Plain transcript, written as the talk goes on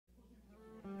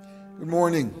Good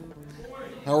morning.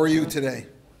 How are you today?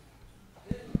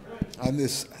 On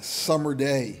this summer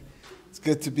day. It's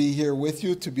good to be here with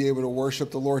you, to be able to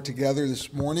worship the Lord together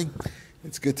this morning.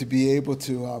 It's good to be able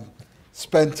to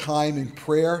spend time in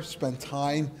prayer, spend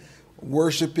time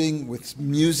worshiping with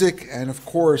music, and of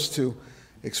course to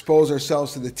expose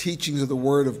ourselves to the teachings of the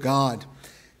Word of God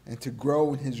and to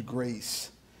grow in His grace.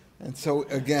 And so,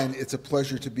 again, it's a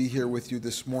pleasure to be here with you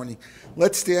this morning.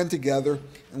 Let's stand together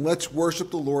and let's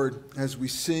worship the Lord as we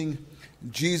sing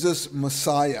Jesus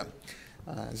Messiah.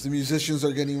 As the musicians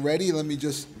are getting ready, let me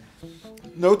just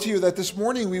note to you that this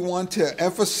morning we want to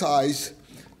emphasize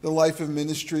the life and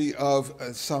ministry of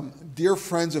some dear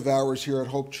friends of ours here at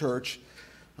Hope Church,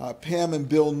 Pam and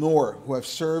Bill Knorr, who have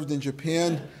served in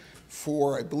Japan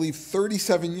for, I believe,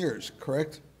 37 years,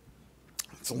 correct?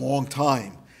 It's a long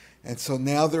time. And so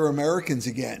now they're Americans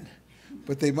again,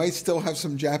 but they might still have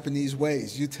some Japanese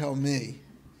ways. You tell me.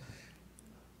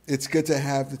 It's good to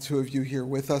have the two of you here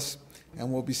with us,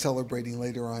 and we'll be celebrating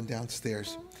later on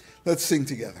downstairs. Let's sing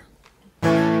together.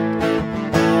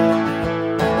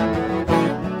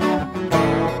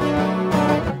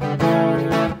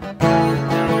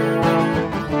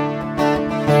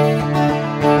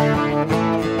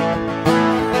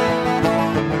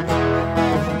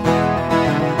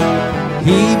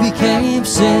 He became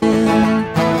sin,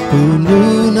 who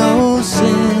knew no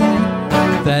sin,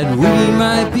 that we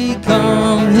might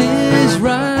become His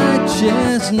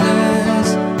righteousness.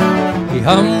 He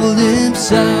humbled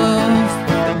Himself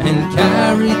and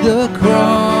carried the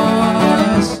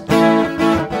cross.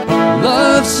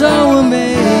 Love so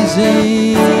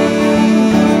amazing,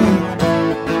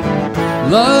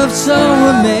 love so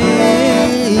amazing.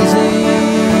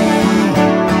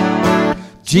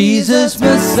 Jesus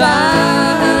Messiah,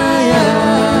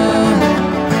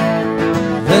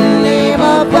 the name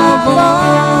above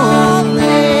all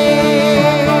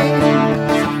names,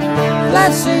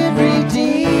 blessed Redeemer,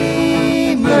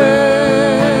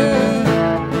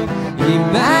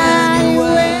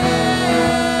 Emmanuel,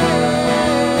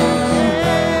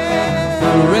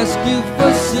 the rescue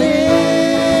for sinners,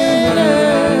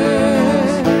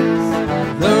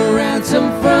 the ransom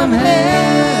from heaven.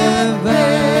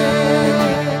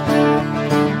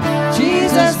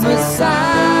 Messiah,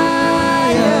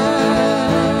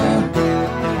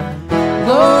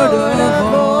 Lord of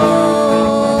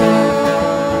all.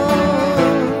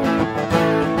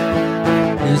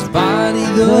 His body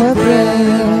the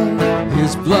bread,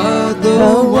 His blood the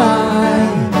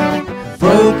wine,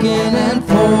 broken and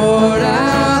poured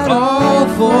out all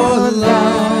for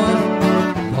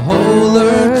love. The whole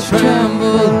earth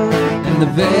trembled and the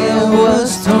veil was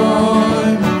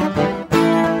torn.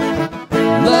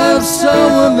 Love so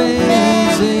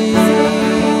amazing,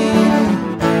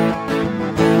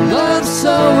 love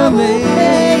so amazing.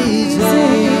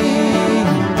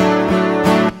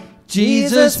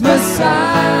 Jesus Messiah,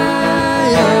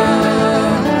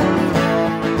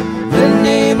 the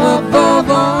name above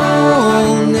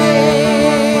all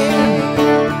names,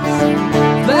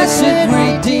 blessed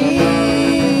Redeemer,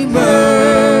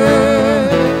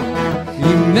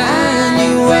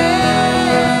 Emmanuel,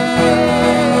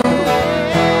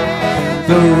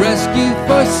 the rescue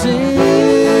for sinners,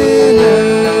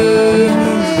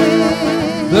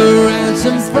 the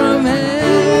ransom from heaven.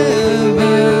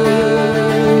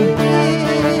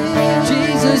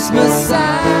 Jesus Messiah,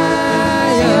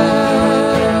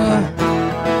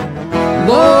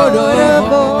 Lord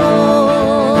of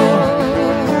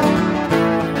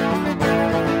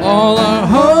all our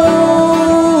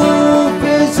hope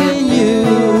is in you.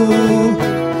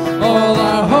 All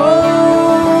our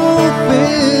hope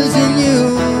is in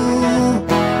you.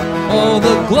 All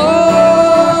the glory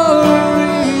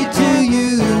to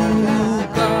you,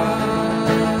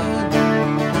 God,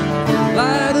 the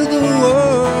light of the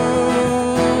world.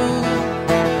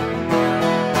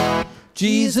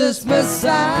 Jesus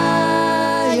Messiah,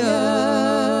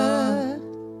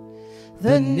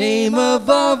 the name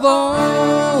above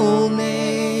all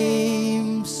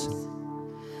names,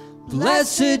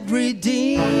 blessed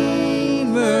Redeemer,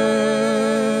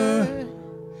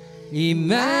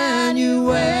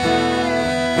 Emmanuel,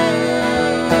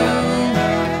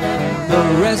 the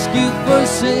rescue for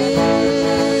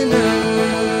sinners,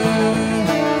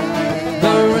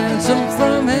 the ransom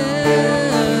from heaven.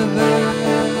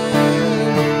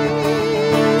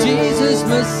 Jesus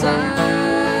Messiah,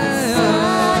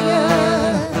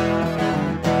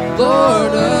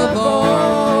 Lord of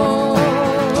all.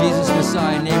 Jesus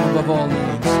Messiah, name above all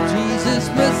names. Jesus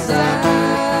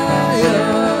Messiah,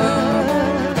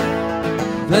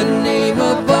 the name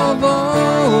above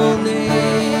all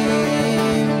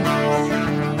names,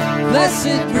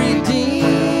 blessed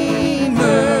Redeemer,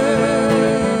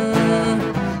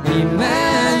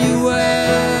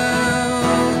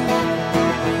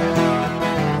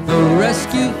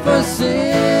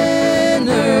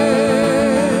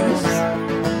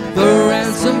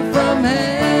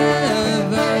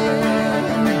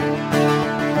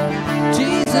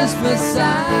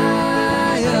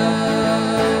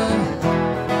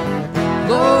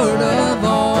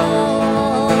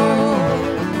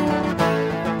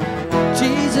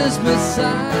 Jesus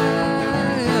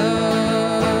Messiah,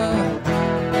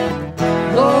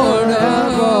 Lord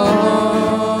of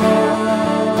all,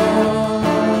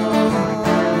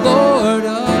 Lord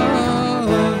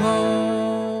of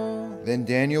all. Then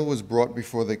Daniel was brought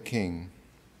before the king.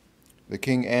 The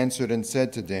king answered and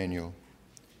said to Daniel,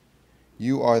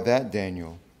 "You are that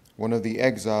Daniel, one of the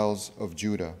exiles of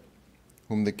Judah,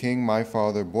 whom the king my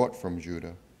father brought from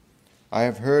Judah. I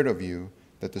have heard of you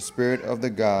that the spirit of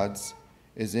the gods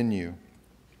is in you,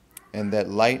 and that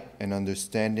light and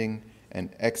understanding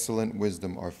and excellent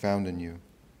wisdom are found in you.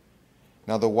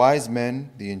 Now the wise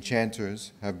men, the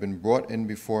enchanters, have been brought in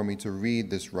before me to read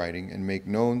this writing and make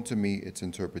known to me its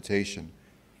interpretation,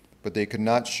 but they could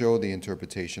not show the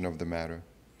interpretation of the matter.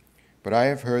 But I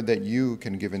have heard that you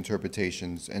can give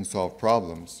interpretations and solve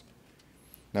problems.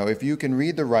 Now if you can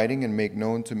read the writing and make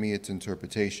known to me its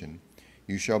interpretation,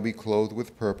 you shall be clothed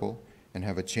with purple and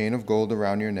have a chain of gold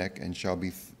around your neck, and shall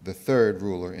be the third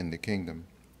ruler in the kingdom."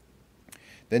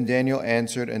 Then Daniel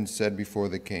answered and said before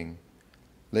the king,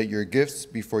 "Let your gifts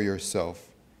be for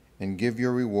yourself, and give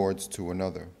your rewards to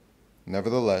another.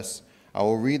 Nevertheless, I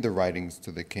will read the writings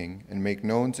to the king and make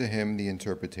known to him the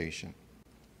interpretation.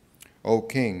 O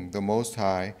king, the Most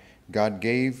High, God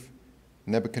gave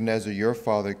Nebuchadnezzar your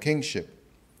father kingship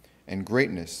and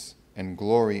greatness and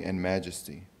glory and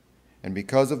majesty. And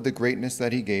because of the greatness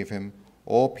that he gave him,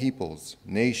 all peoples,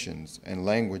 nations, and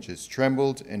languages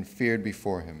trembled and feared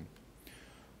before him.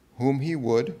 Whom he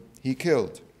would, he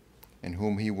killed, and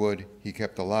whom he would, he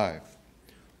kept alive.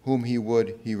 Whom he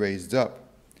would, he raised up,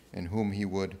 and whom he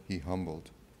would, he humbled.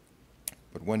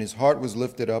 But when his heart was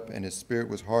lifted up and his spirit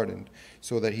was hardened,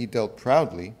 so that he dealt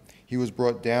proudly, he was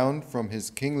brought down from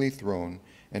his kingly throne,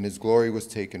 and his glory was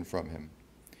taken from him.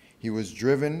 He was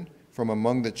driven from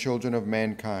among the children of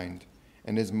mankind,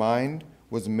 and his mind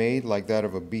was made like that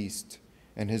of a beast,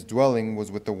 and his dwelling was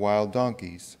with the wild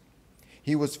donkeys.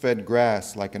 He was fed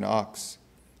grass like an ox,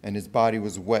 and his body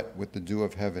was wet with the dew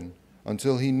of heaven,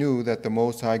 until he knew that the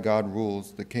Most High God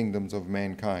rules the kingdoms of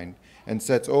mankind, and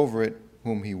sets over it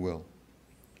whom he will.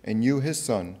 And you, his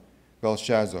son,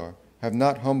 Belshazzar, have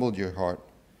not humbled your heart,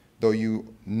 though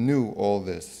you knew all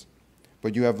this.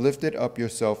 But you have lifted up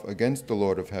yourself against the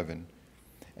Lord of heaven,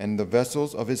 and the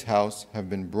vessels of his house have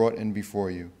been brought in before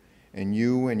you, and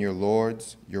you and your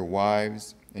lords, your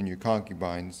wives, and your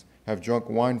concubines have drunk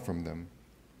wine from them.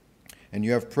 And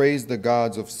you have praised the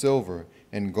gods of silver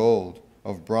and gold,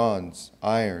 of bronze,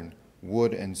 iron,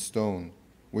 wood, and stone,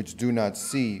 which do not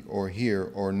see or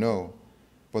hear or know,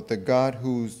 but the God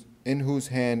in whose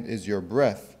hand is your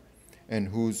breath, and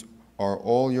whose are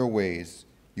all your ways,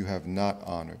 you have not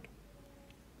honored."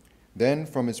 Then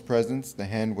from his presence the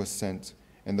hand was sent,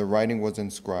 and the writing was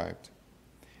inscribed.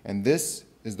 And this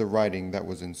is the writing that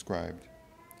was inscribed: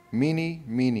 Mene,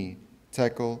 Mene,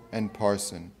 Tekel, and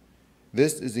Parsin.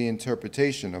 This is the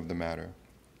interpretation of the matter.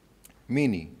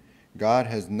 Mene, God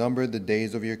has numbered the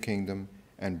days of your kingdom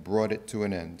and brought it to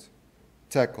an end.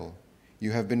 Tekel,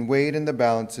 you have been weighed in the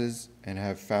balances and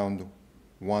have found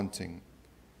wanting.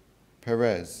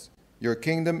 Perez, your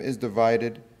kingdom is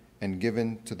divided and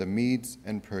given to the Medes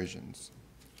and Persians.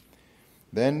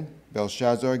 Then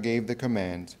Belshazzar gave the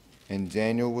command, and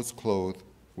Daniel was clothed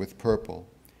with purple,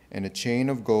 and a chain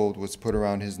of gold was put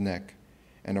around his neck,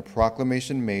 and a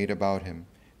proclamation made about him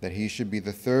that he should be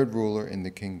the third ruler in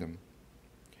the kingdom.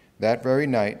 That very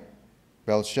night,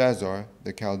 Belshazzar,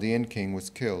 the Chaldean king, was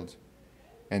killed,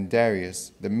 and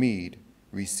Darius, the Mede,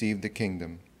 received the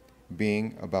kingdom,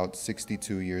 being about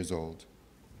 62 years old.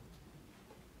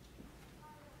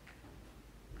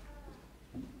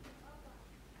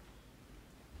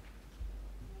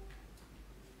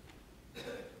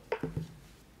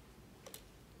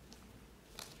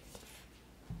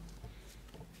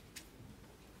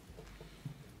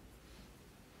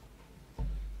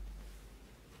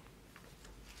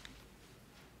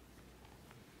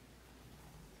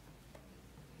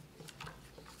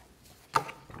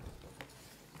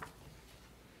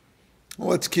 Well,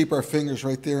 let's keep our fingers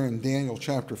right there in Daniel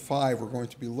chapter 5. We're going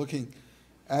to be looking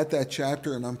at that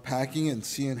chapter and unpacking and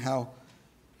seeing how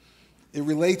it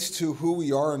relates to who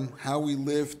we are and how we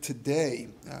live today.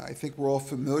 I think we're all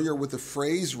familiar with the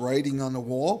phrase writing on the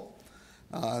wall.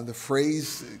 The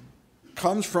phrase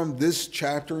comes from this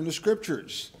chapter in the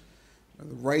scriptures,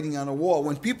 the writing on the wall.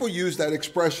 When people use that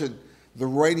expression, the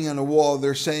writing on the wall,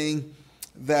 they're saying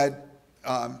that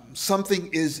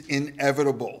something is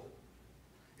inevitable.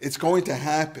 It's going to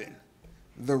happen.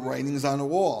 The writing's on the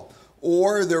wall.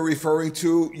 Or they're referring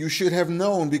to, you should have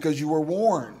known because you were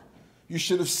warned. You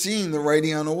should have seen the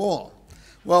writing on the wall.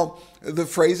 Well, the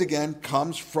phrase again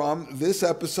comes from this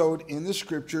episode in the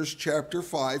scriptures, chapter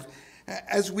 5,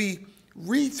 As we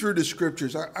read through the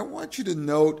scriptures, I want you to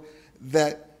note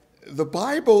that the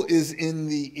Bible is in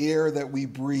the air that we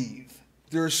breathe.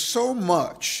 There's so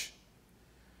much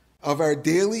of our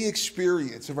daily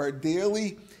experience, of our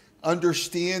daily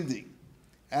understanding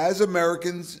as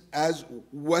Americans, as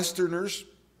Westerners.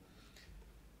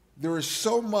 There is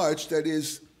so much that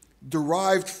is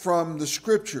derived from the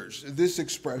scriptures, this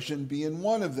expression being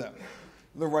one of them,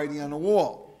 the writing on the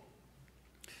wall.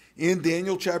 In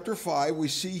Daniel chapter 5, we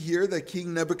see here that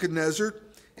King Nebuchadnezzar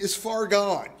is far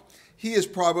gone. He is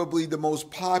probably the most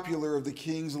popular of the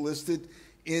kings listed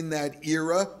in that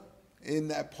era, in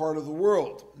that part of the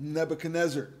world,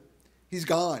 Nebuchadnezzar. He's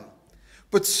gone.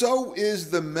 But so is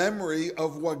the memory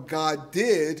of what God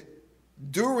did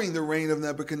during the reign of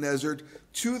Nebuchadnezzar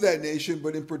to that nation,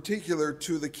 but in particular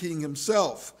to the king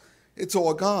himself. It's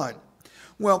all gone.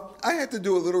 Well, I had to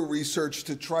do a little research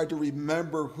to try to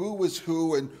remember who was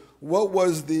who and what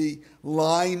was the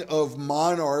line of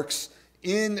monarchs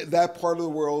in that part of the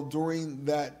world during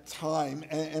that time.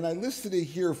 And I listed it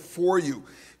here for you.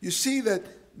 You see that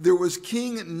there was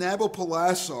King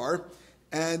Nabopolassar,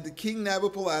 and King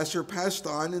Nabopolassar passed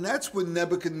on, and that's when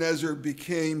Nebuchadnezzar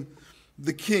became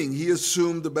the king. He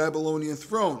assumed the Babylonian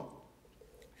throne.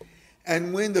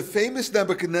 And when the famous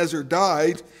Nebuchadnezzar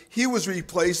died, he was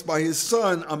replaced by his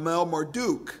son,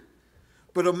 Amel-Marduk.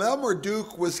 But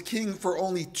Amel-Marduk was king for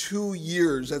only 2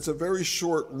 years. That's a very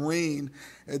short reign.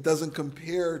 It doesn't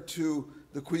compare to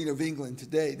the Queen of England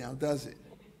today, now does it?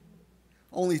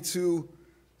 Only 2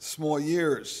 small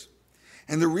years.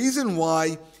 And the reason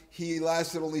why he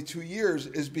lasted only 2 years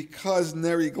is because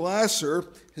Neri-Glasser,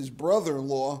 his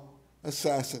brother-in-law,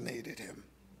 assassinated him.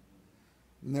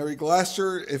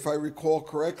 Neri-Glasser, if I recall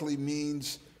correctly,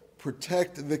 means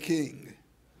protect the king.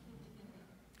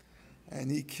 And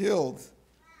he killed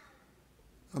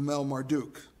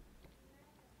Amel-Marduk.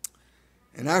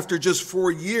 And after just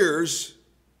 4 years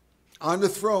on the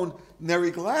throne,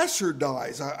 Neri-Glasser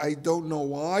dies. I don't know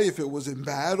why, if it was in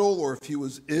battle or if he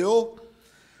was ill.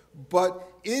 But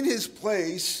in his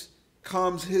place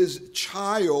comes his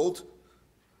child.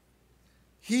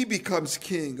 He becomes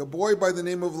king, a boy by the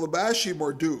name of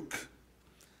Labashi-Marduk,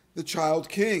 the child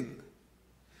king.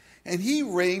 And he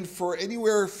reigned for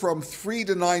anywhere from 3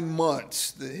 to 9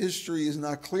 months. The history is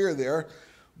not clear there.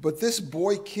 But this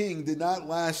boy king did not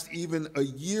last even a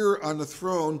year on the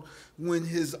throne when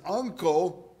his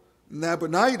uncle,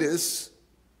 Nabonidus,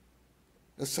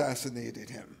 assassinated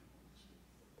him.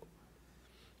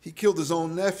 He killed his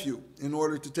own nephew in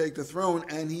order to take the throne,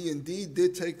 and he indeed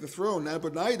did take the throne.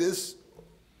 Nabonidus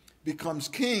becomes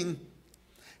king.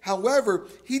 However,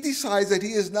 he decides that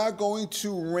he is not going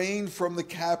to reign from the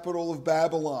capital of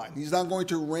Babylon. He's not going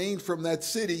to reign from that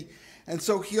city. And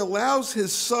so he allows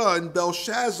his son,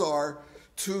 Belshazzar,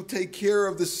 to take care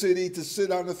of the city, to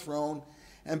sit on the throne.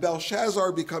 And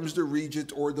Belshazzar becomes the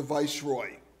regent or the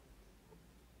viceroy.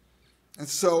 And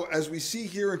so, as we see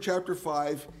here in chapter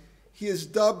 5, he is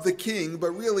dubbed the king, but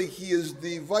really he is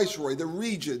the viceroy, the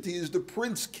regent. He is the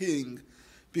prince king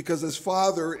because his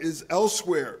father is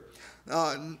elsewhere.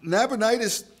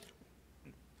 Nabonidus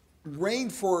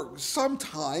reigned for some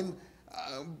time,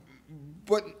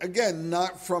 but again,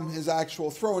 not from his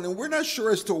actual throne. And we're not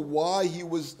sure as to why he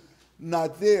was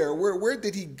not there. Where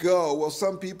did he go? Well,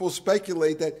 some people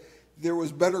speculate that there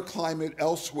was better climate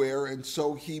elsewhere, and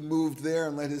so he moved there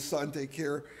and let his son take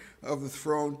care of the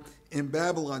throne in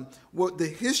Babylon. What the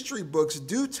history books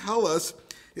do tell us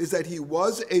is that he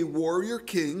was a warrior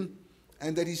king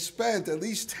and that he spent at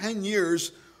least 10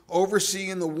 years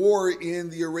overseeing the war in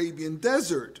the Arabian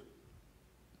desert,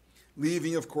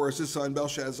 leaving, of course, his son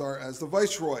Belshazzar as the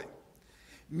viceroy.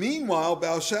 Meanwhile,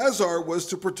 Belshazzar was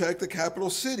to protect the capital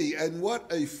city, and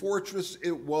what a fortress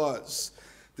it was.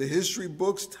 The history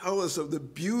books tell us of the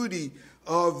beauty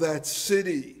of that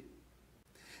city.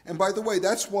 And by the way,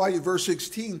 that's why in verse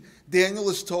 16, Daniel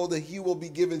is told that he will be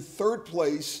given third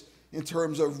place in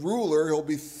terms of ruler. He'll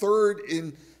be third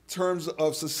in terms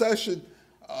of succession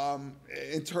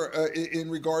in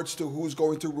regards to who's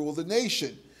going to rule the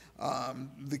nation.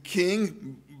 The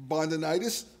king,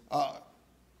 Nabonidus,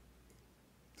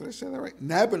 did I say that right?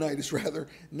 Nabonidus, rather.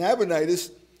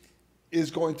 Nabonidus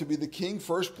is going to be the king,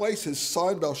 first place, his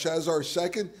son Belshazzar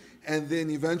second, and then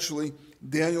eventually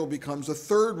Daniel becomes a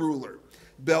third ruler.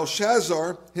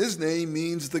 Belshazzar, his name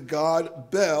means the god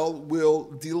Bel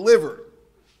will deliver.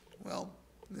 Well,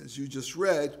 as you just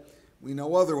read, we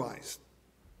know otherwise.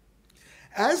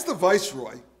 As the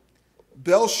viceroy,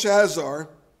 Belshazzar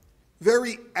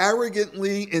very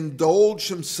arrogantly indulged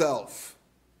himself.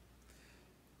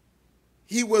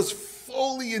 He was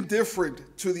fully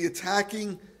indifferent to the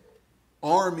attacking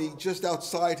army just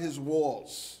outside his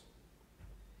walls.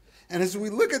 And as we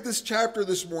look at this chapter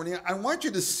this morning, I want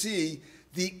you to see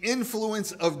the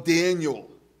influence of Daniel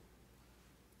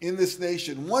in this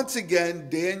nation. Once again,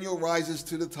 Daniel rises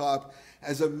to the top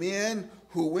as a man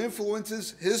who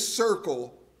influences his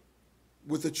circle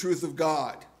with the truth of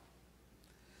God.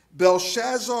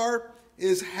 Belshazzar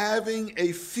is having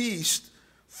a feast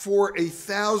for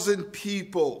 1,000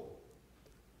 people,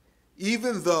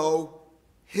 even though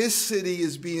his city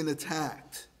is being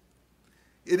attacked.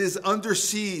 It is under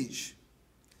siege.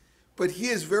 But he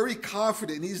is very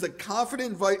confident. He's the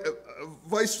confident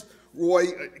viceroy,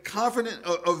 confident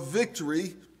of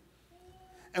victory.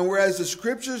 And whereas the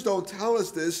scriptures don't tell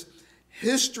us this,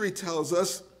 history tells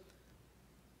us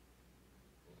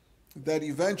that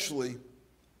eventually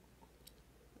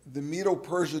the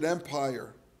Medo-Persian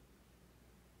Empire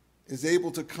is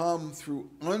able to come through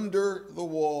under the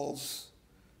walls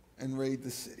and raid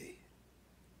the city.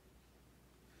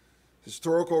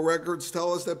 Historical records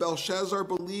tell us that Belshazzar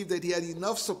believed that he had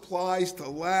enough supplies to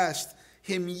last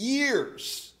him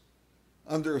years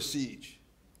under a siege.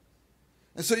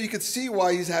 And so you could see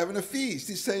why he's having a feast.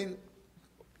 He's saying,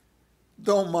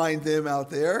 don't mind them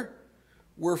out there.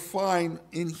 We're fine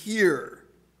in here.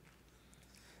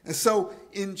 And so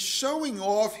in showing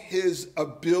off his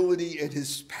ability and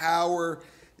his power,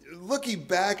 looking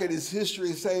back at his history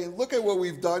and saying, look at what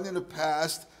we've done in the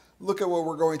past, look at what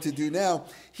we're going to do now,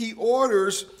 he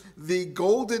orders the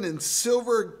golden and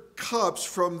silver cups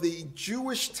from the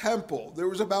Jewish temple. There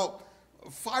was about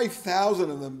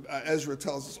 5,000 of them, Ezra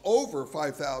tells us, over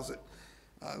 5,000,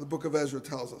 the book of Ezra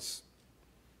tells us.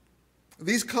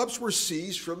 These cups were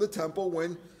seized from the temple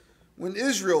when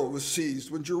Israel was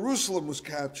seized, when Jerusalem was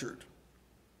captured.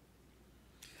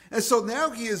 And so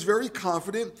now he is very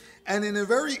confident, and in a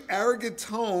very arrogant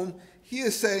tone, he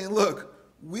is saying, look,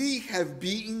 we have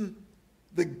beaten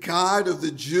the God of the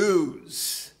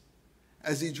Jews,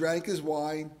 as he drank his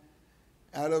wine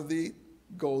out of the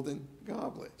golden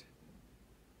goblet.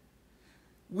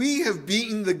 We have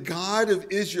beaten the God of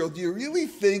Israel. Do you really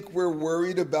think we're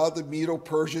worried about the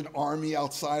Medo-Persian army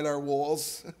outside our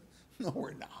walls? No,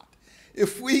 we're not.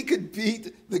 If we could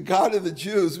beat the God of the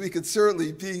Jews, we could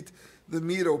certainly beat the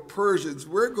Medo-Persians.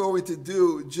 We're going to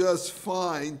do just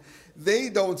fine. They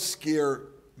don't scare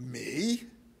me.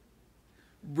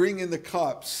 Bring in the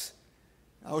cups.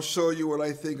 I'll show you what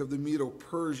I think of the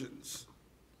Medo-Persians.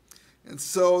 And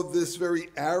so this very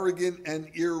arrogant and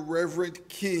irreverent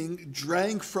king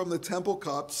drank from the temple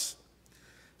cups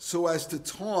so as to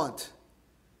taunt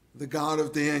the God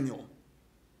of Daniel.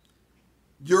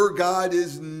 Your God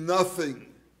is nothing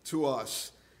to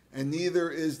us, and neither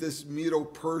is this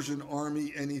Medo-Persian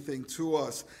army anything to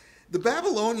us. The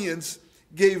Babylonians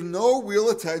gave no real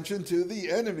attention to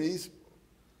the enemies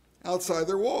outside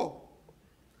their wall.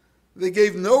 They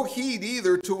gave no heed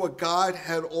either to what God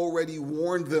had already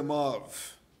warned them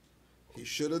of. He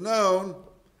should have known,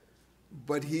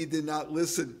 but he did not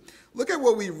listen. Look at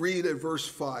what we read at verse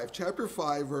 5, chapter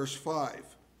 5, verse 5.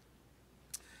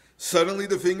 Suddenly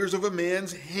the fingers of a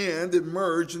man's hand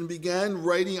emerged and began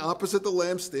writing opposite the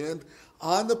lampstand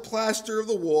on the plaster of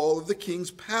the wall of the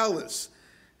king's palace.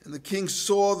 And the king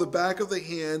saw the back of the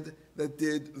hand that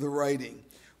did the writing.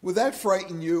 Would that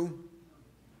frighten you?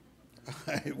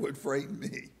 It would frighten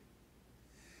me.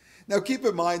 Now keep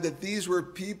in mind that these were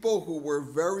people who were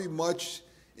very much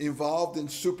involved in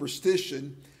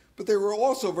superstition, but they were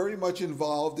also very much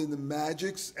involved in the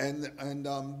magics and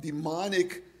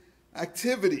demonic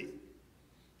activity.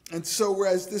 And so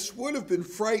whereas this would have been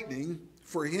frightening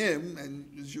for him, and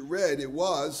as you read, it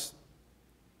was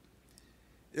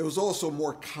also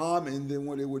more common than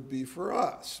what it would be for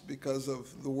us because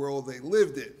of the world they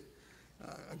lived in.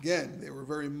 Again, they were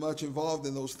very much involved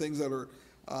in those things that are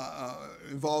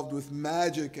involved with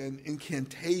magic and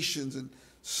incantations and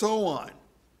so on.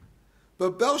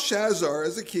 But Belshazzar,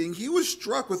 as a king, he was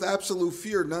struck with absolute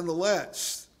fear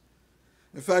nonetheless.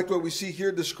 In fact, what we see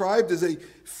here described is a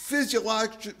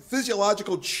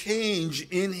physiological change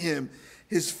in him.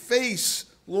 His face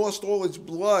lost all its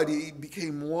blood. He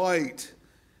became white.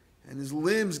 And his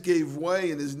limbs gave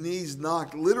way and his knees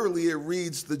knocked. Literally, it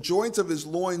reads, the joints of his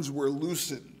loins were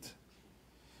loosened,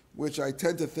 which I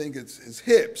tend to think it's his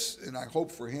hips, and I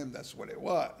hope for him that's what it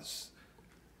was.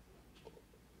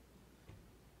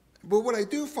 But what I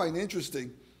do find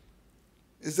interesting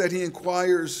is that he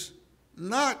inquires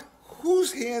not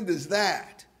whose hand is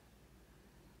that,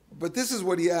 but this is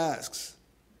what he asks.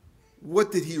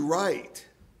 What did he write?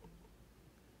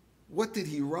 What did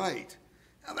he write?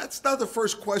 Now, that's not the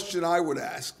first question I would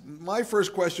ask. My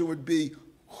first question would be,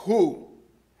 who?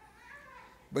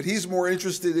 But he's more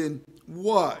interested in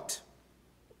what.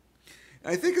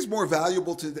 And I think it's more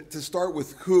valuable to start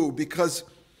with who, because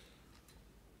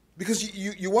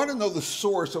you want to know the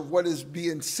source of what is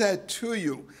being said to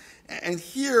you. And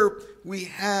here we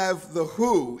have the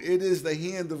who. It is the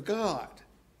hand of God.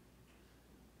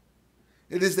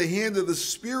 It is the hand of the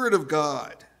Spirit of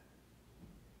God.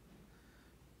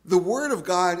 The Word of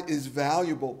God is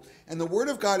valuable. And the Word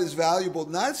of God is valuable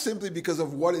not simply because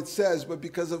of what it says, but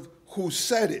because of who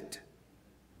said it.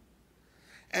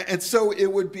 And so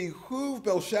it would behoove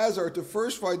Belshazzar to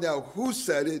first find out who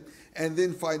said it and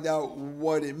then find out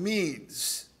what it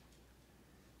means.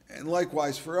 And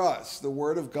likewise for us, the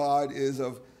Word of God is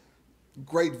of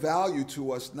great value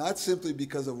to us, not simply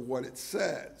because of what it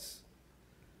says,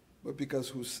 but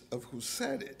because of who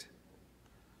said it.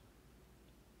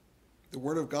 The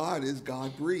Word of God is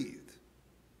God-breathed.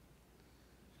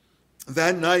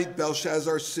 That night,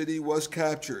 Belshazzar's city was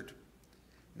captured.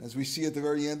 As we see at the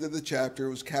very end of the chapter, it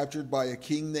was captured by a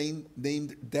king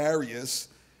named Darius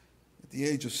at the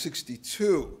age of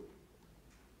 62.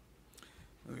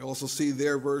 And we also see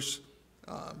there, verse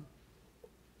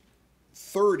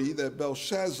 30, that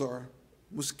Belshazzar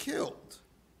was killed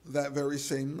that very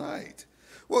same night.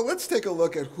 Well, let's take a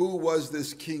look at who was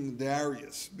this King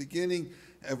Darius, beginning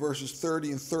at verses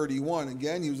 30 and 31.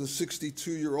 Again, he was a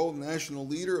 62-year-old national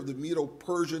leader of the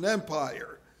Medo-Persian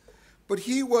Empire. But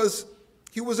he was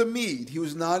a Mede. He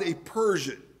was not a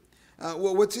Persian.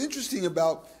 Well, what's interesting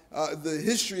about the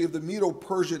history of the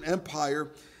Medo-Persian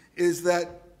Empire is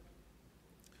that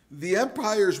the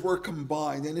empires were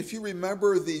combined. And if you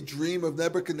remember the dream of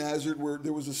Nebuchadnezzar, where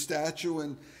there was a statue,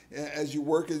 and as you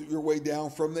work your way down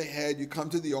from the head, you come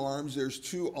to the arms. There's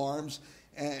two arms.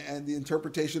 And the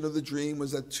interpretation of the dream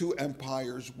was that two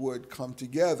empires would come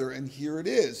together. And here it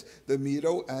is, the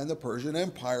Medo and the Persian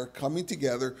Empire coming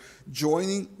together,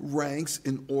 joining ranks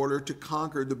in order to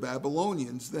conquer the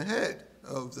Babylonians, the head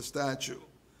of the statue.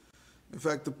 In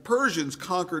fact, the Persians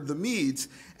conquered the Medes,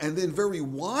 and then very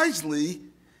wisely,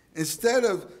 instead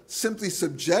of simply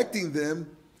subjecting them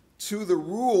to the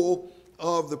rule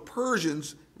of the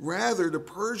Persians, rather, the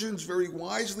Persians very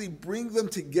wisely bring them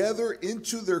together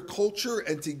into their culture,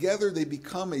 and together they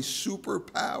become a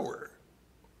superpower.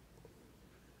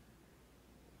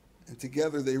 And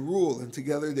together they rule, and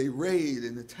together they raid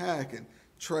and attack and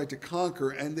try to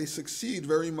conquer, and they succeed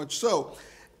very much so.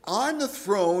 On the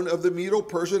throne of the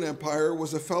Medo-Persian Empire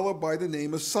was a fellow by the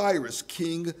name of Cyrus,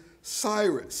 King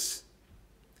Cyrus.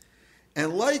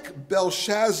 And like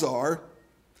Belshazzar,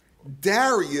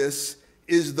 Darius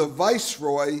is the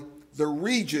viceroy, the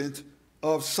regent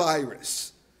of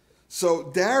Cyrus.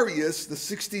 So Darius, the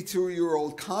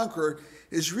 62-year-old conqueror,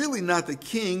 is really not the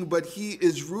king, but he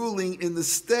is ruling in the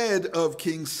stead of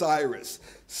King Cyrus.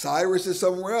 Cyrus is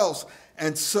somewhere else.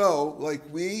 And so, like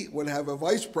we would have a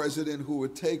vice president who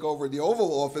would take over the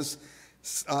Oval Office,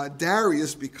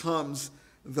 Darius becomes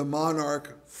the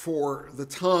monarch for the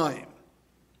time.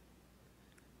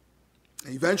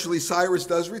 Eventually, Cyrus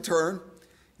does return.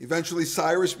 Eventually,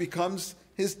 Cyrus becomes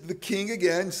the king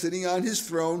again, sitting on his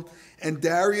throne, and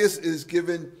Darius is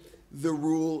given the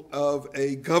rule of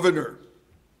a governor.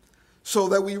 So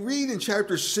that we read in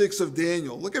chapter 6 of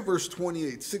Daniel, look at verse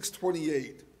 28,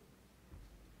 6:28.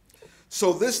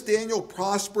 So this Daniel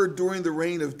prospered during the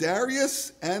reign of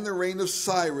Darius and the reign of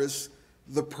Cyrus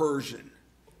the Persian.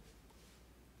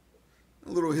 A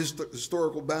little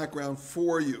historical background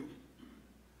for you.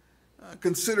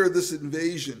 Consider this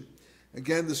invasion.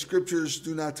 Again, the scriptures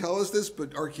do not tell us this,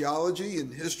 but archaeology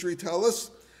and history tell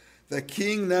us that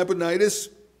King Nabonidus,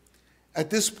 at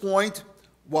this point,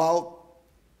 while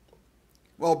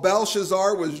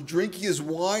Belshazzar was drinking his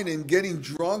wine and getting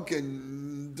drunk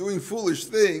and doing foolish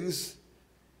things,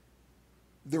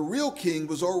 the real king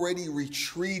was already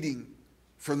retreating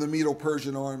from the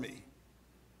Medo-Persian army.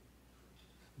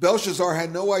 Belshazzar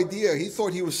had no idea. He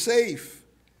thought he was safe,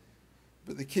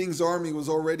 but the king's army was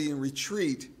already in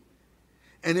retreat.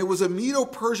 And it was a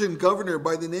Medo-Persian governor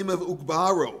by the name of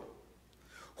Ugbaro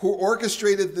who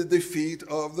orchestrated the defeat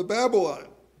of the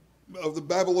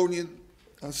Babylonian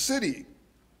city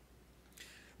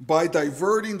by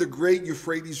diverting the great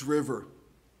Euphrates River.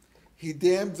 He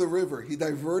dammed the river. He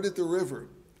diverted the river.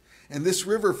 And this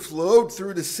river flowed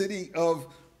through the city of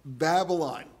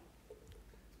Babylon.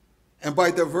 And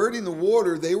by diverting the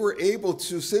water, they were able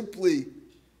to simply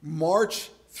march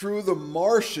through the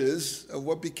marshes of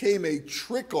what became a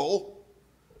trickle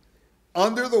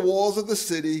under the walls of the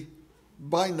city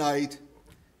by night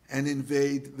and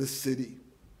invade the city.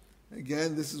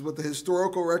 Again, this is what the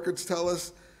historical records tell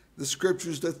us. The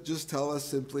scriptures just tell us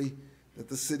simply that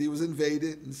the city was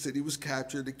invaded and the city was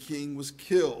captured, the king was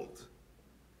killed.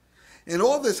 And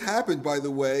all this happened, by the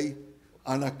way,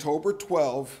 on October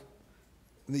 12,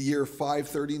 in the year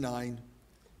 539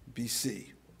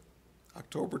 BC.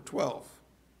 October 12.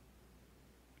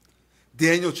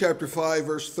 Daniel chapter 5,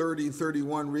 verse 30 and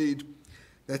 31 read,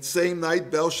 that same night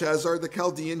Belshazzar the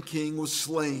Chaldean king was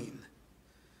slain.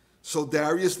 So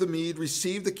Darius the Mede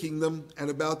received the kingdom at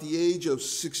about the age of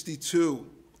 62.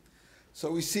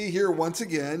 So we see here once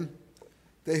again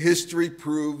that history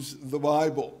proves the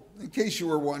Bible, in case you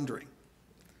were wondering.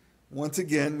 Once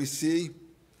again, we see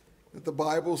that the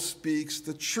Bible speaks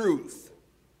the truth.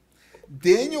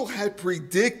 Daniel had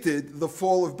predicted the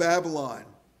fall of Babylon,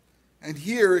 and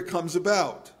here it comes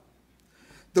about.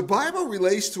 The Bible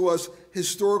relates to us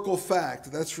historical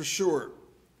fact, that's for sure.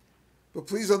 But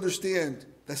please understand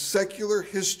that secular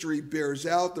history bears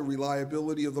out the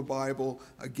reliability of the Bible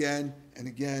again and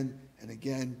again and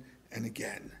again and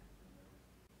again.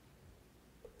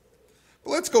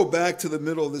 But let's go back to the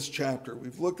middle of this chapter.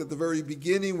 We've looked at the very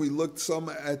beginning. We looked some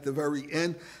at the very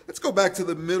end. Let's go back to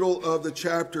the middle of the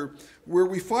chapter where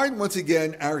we find once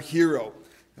again our hero.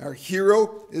 Our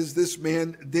hero is this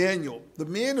man Daniel, the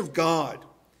man of God,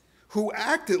 who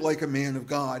acted like a man of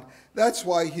God. That's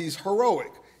why he's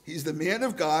heroic. He's the man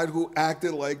of God who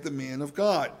acted like the man of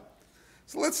God.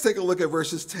 So let's take a look at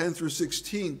verses 10 through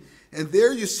 16. And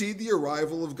there you see the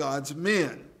arrival of God's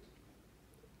man.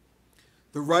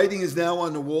 The writing is now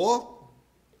on the wall,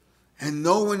 and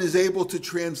no one is able to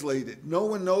translate it. No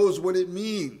one knows what it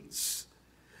means.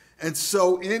 And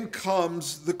so in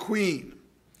comes the queen,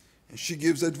 and she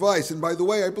gives advice. And by the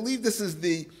way, I believe this is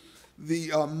the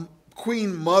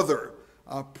queen mother,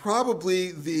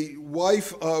 probably the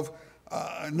wife of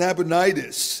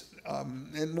Nabonidus.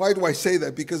 And why do I say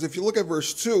that? Because if you look at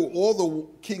verse 2, all the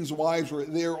king's wives were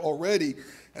there already,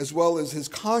 as well as his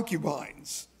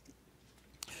concubines.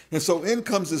 And so in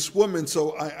comes this woman,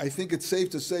 so I think it's safe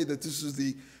to say that this is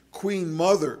the queen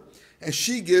mother. And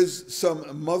she gives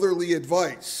some motherly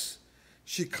advice.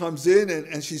 She comes in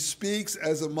and she speaks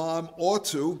as a mom ought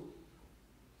to.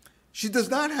 She does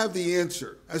not have the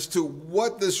answer as to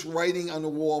what this writing on the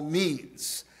wall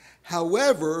means.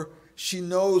 However, she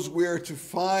knows where to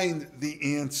find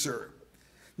the answer.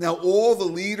 Now, all the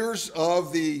leaders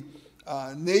of the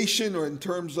nation, or in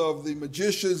terms of the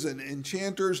magicians and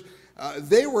enchanters,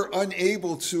 they were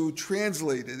unable to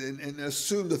translate it and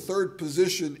assume the third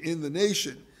position in the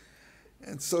nation.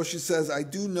 And so she says, I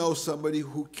do know somebody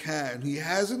who can. He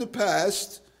has in the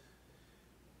past.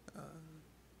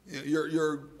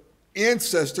 Your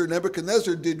ancestor,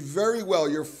 Nebuchadnezzar, did very well.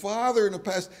 Your father in the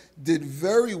past did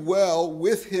very well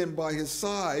with him by his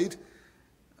side.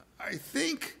 I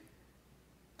think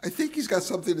he's got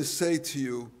something to say to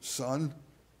you, son.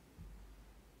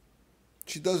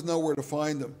 She does know where to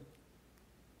find him.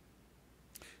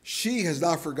 She has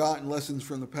not forgotten lessons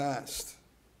from the past.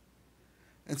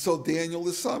 And so Daniel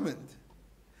is summoned.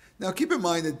 Now keep in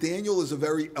mind that Daniel is a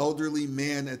very elderly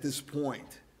man at this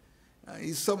point.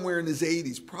 He's somewhere in his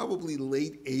 80s, probably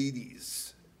late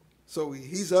 80s. So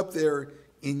he's up there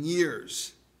in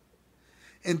years.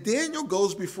 And Daniel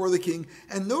goes before the king,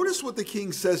 and notice what the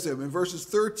king says to him in verses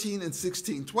 13 and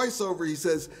 16. Twice over he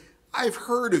says, I've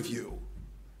heard of you.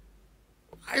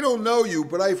 I don't know you,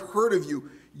 but I've heard of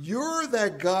you. You're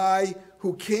that guy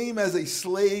who came as a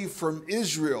slave from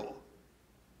Israel.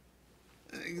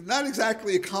 Not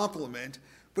exactly a compliment,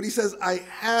 but he says, I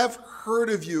have heard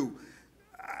of you.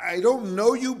 I don't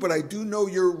know you, but I do know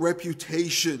your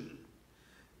reputation.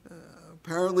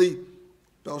 Apparently,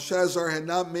 Belshazzar had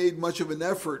not made much of an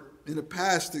effort in the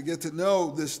past to get to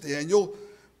know this Daniel,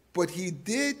 but he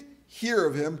did hear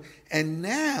of him, and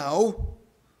now,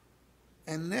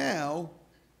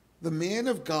 the man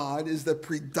of God is the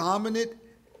predominant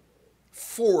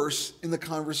force in the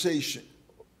conversation.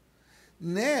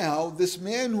 Now, this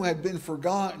man who had been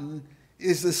forgotten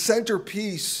is the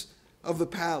centerpiece of the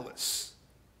palace.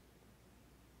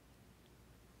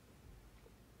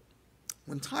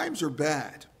 When times are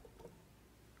bad,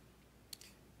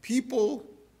 people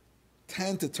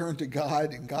tend to turn to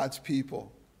God and God's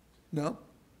people. No?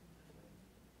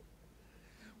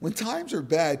 When times are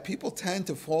bad, people tend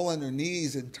to fall on their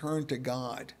knees and turn to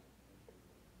God.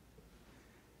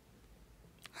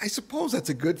 I suppose that's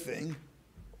a good thing.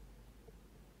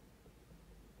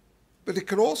 But it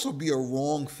could also be a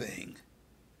wrong thing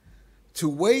to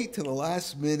wait till the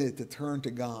last minute to turn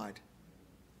to God.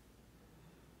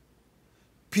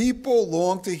 People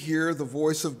long to hear the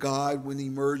voice of God when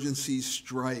emergencies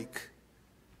strike.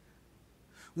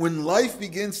 When life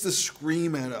begins to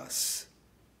scream at us.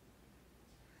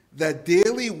 That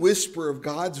daily whisper of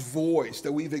God's voice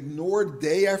that we've ignored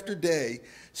day after day,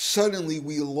 suddenly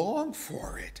we long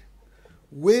for it.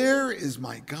 Where is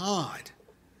my God?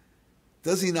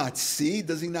 Does he not see?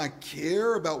 Does he not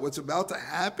care about what's about to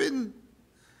happen?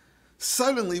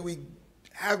 Suddenly we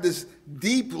have this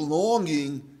deep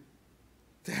longing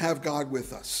to have God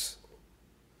with us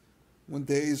when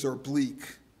days are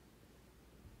bleak.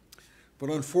 But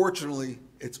unfortunately,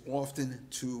 it's often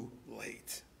too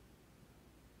late.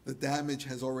 The damage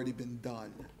has already been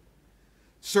done.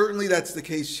 Certainly that's the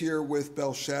case here with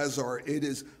Belshazzar. It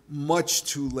is much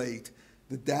too late.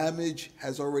 The damage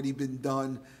has already been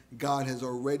done. God has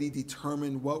already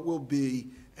determined what will be,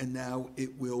 and now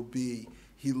it will be.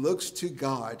 He looks to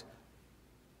God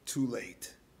too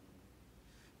late.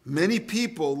 Many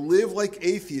people live like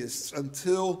atheists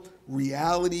until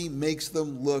reality makes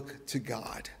them look to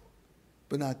God,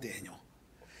 but not Daniel.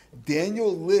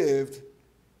 Daniel lived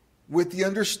with the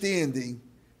understanding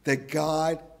that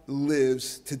God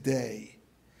lives today.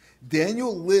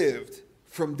 Daniel lived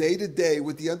from day to day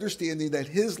with the understanding that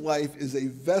his life is a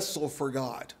vessel for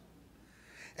God,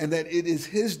 and that it is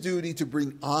his duty to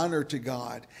bring honor to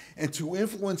God and to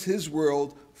influence his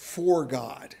world for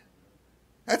God.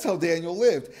 That's how Daniel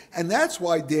lived. And that's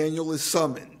why Daniel is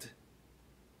summoned,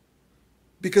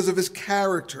 because of his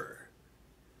character.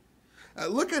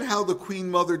 Look at how the Queen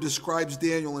Mother describes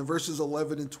Daniel in verses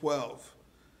 11 and 12.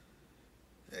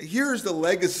 Here's the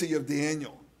legacy of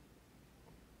Daniel.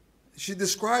 She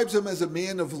describes him as a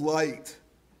man of light,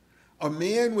 a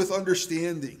man with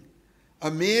understanding, a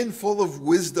man full of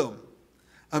wisdom,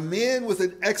 a man with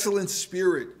an excellent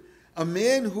spirit, a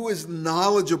man who is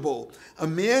knowledgeable, a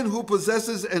man who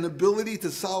possesses an ability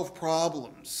to solve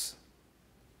problems.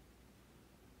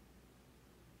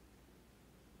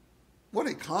 What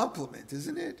a compliment,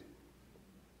 isn't it?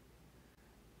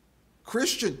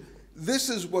 Christian, this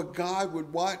is what God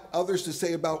would want others to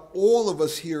say about all of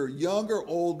us here, young or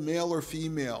old, male or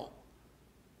female.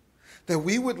 That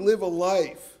we would live a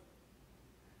life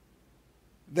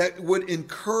that would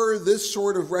incur this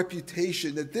sort of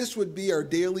reputation, that this would be our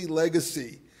daily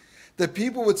legacy. That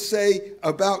people would say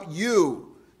about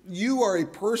you, you are a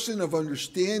person of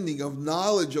understanding, of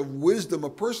knowledge, of wisdom, a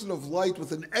person of light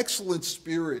with an excellent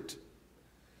spirit.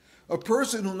 A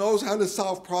person who knows how to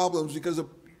solve problems because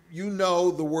you know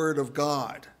the word of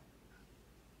God.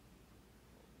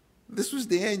 This was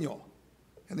Daniel.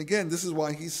 And again, this is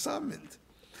why he's summoned.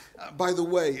 By the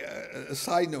way, a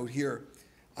side note here,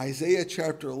 Isaiah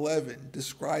chapter 11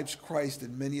 describes Christ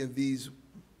in many of these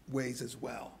ways as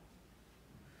well.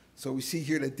 So we see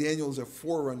here that Daniel is a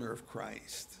forerunner of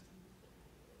Christ.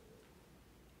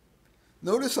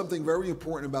 Notice something very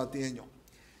important about Daniel.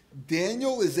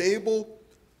 Daniel is able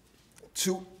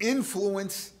to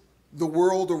influence the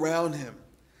world around him,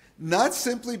 not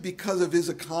simply because of his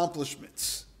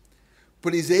accomplishments,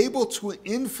 but he's able to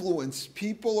influence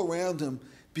people around him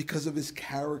because of his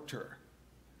character,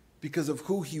 because of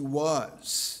who he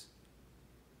was.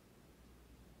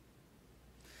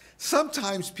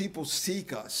 Sometimes people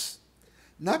seek us,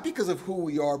 not because of who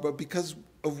we are, but because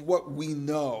of what we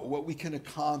know, what we can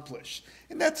accomplish.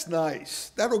 And that's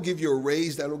nice. That'll give you a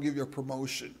raise, that'll give you a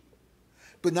promotion.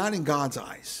 But not in God's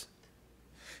eyes.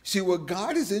 See, what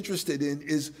God is interested in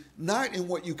is not in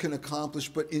what you can accomplish,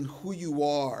 but in who you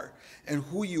are. And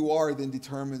who you are then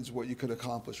determines what you could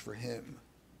accomplish for him.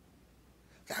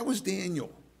 That was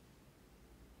Daniel.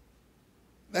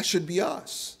 That should be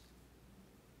us.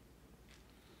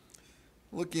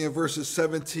 Looking at verses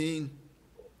 17,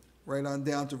 right on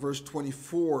down to verse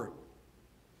 24,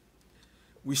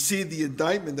 we see the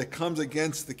indictment that comes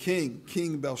against the king,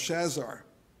 King Belshazzar.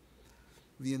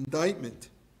 The indictment.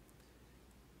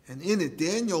 And in it,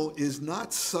 Daniel is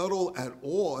not subtle at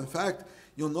all. In fact,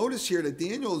 you'll notice here that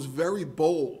Daniel is very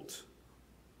bold.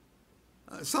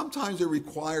 Sometimes it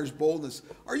requires boldness.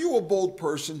 Are you a bold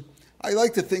person? I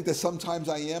like to think that sometimes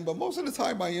I am, but most of the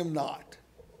time I am not.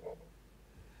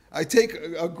 I take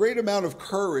a great amount of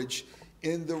courage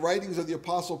in the writings of the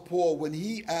Apostle Paul when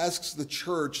he asks the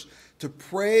church to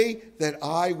pray that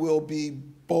I will be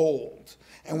bold.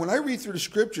 And when I read through the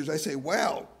scriptures, I say,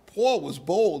 wow, Paul was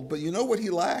bold, but you know what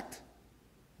he lacked?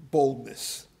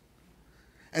 Boldness.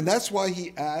 And that's why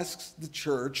he asks the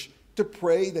church to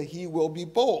pray that he will be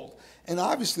bold. And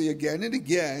obviously, again and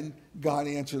again, God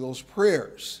answered those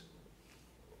prayers.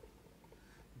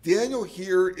 Daniel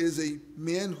here is a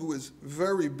man who is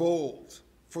very bold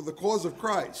for the cause of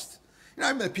Christ. And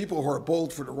I've met people who are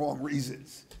bold for the wrong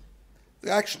reasons.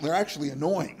 They're actually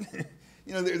annoying.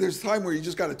 There's a time where you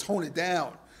just got to tone it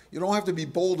down. You don't have to be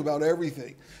bold about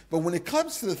everything. But when it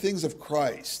comes to the things of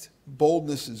Christ,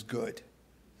 boldness is good.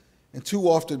 And too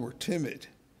often we're timid.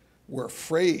 We're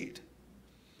afraid.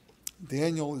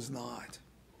 Daniel is not.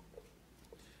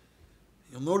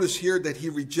 You'll notice here that he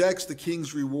rejects the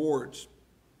king's rewards.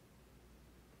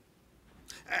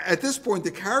 At this point,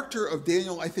 the character of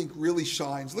Daniel, I think, really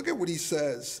shines. Look at what he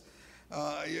says.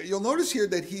 You'll notice here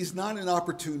that he's not an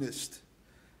opportunist.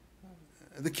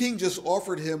 The king just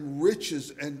offered him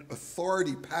riches and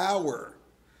authority, power.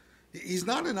 He's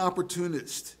not an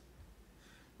opportunist.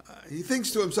 He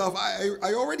thinks to himself,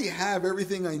 I already have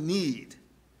everything I need.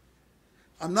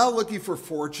 I'm not looking for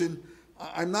fortune.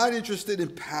 I'm not interested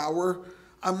in power.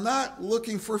 I'm not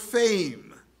looking for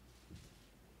fame.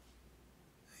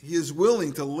 He is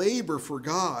willing to labor for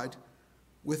God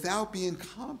without being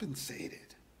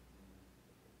compensated.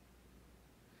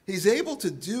 He's able to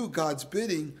do God's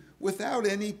bidding without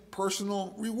any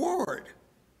personal reward.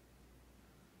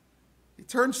 He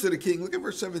turns to the king. Look at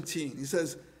verse 17. He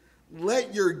says,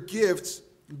 let your gifts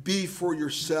be for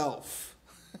yourself.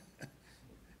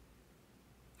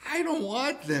 I don't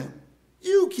want them.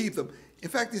 You keep them. In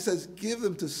fact, he says, give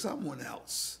them to someone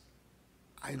else.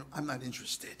 I'm not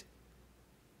interested.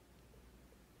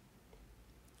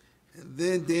 And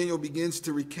then Daniel begins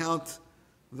to recount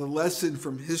the lesson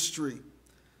from history,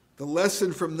 the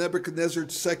lesson from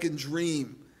Nebuchadnezzar's second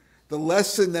dream, the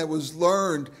lesson that was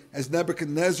learned as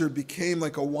Nebuchadnezzar became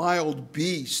like a wild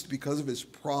beast because of his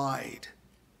pride.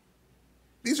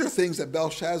 These are things that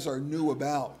Belshazzar knew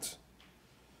about.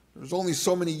 There was only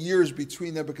so many years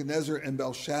between Nebuchadnezzar and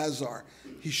Belshazzar.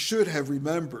 He should have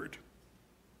remembered.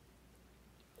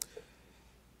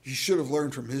 He should have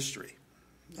learned from history.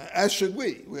 As should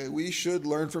we. We should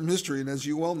learn from history. And as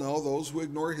you well know, those who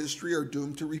ignore history are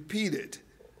doomed to repeat it.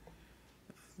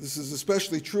 This is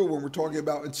especially true when we're talking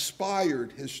about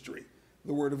inspired history,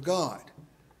 the Word of God.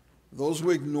 Those who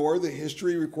ignore the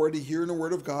history recorded here in the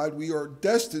Word of God, we are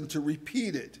destined to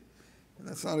repeat it. And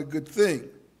that's not a good thing.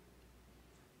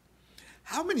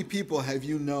 How many people have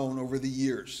you known over the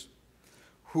years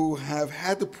who have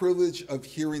had the privilege of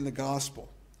hearing the gospel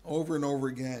over and over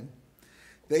again?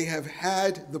 They have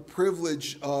had the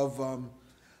privilege of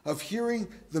hearing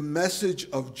the message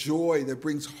of joy that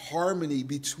brings harmony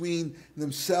between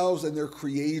themselves and their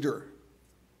Creator.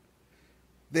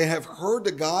 They have heard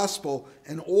the gospel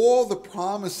and all the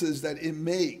promises that it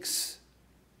makes.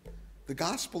 The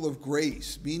gospel of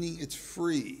grace, meaning it's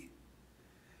free.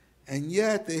 And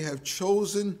yet they have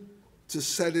chosen to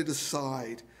set it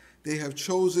aside. They have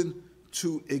chosen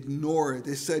to ignore it.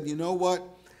 They said, you know what?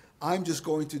 I'm just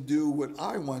going to do what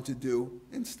I want to do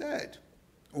instead.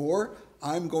 Or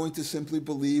I'm going to simply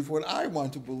believe what I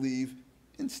want to believe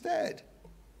instead.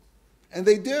 And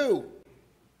they do.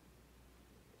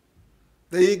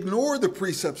 They ignore the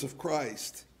precepts of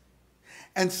Christ.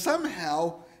 And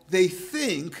somehow they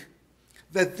think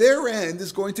that their end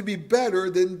is going to be better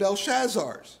than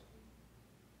Belshazzar's.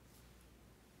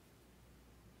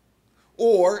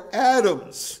 Or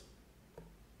Adam's.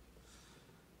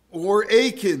 Or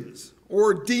Achan's.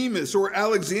 Or Demas. Or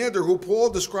Alexander, who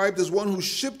Paul described as one who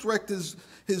shipwrecked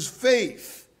his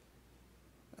faith.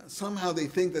 Somehow they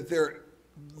think that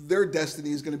their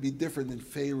destiny is going to be different than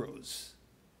Pharaoh's.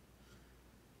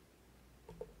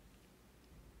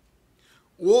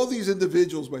 All these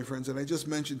individuals, my friends, that I just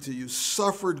mentioned to you,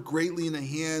 suffered greatly in the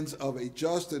hands of a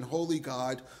just and holy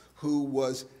God who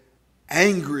was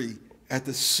angry at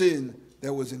the sin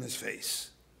that was in his face.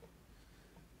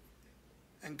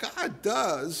 And God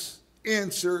does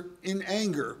answer in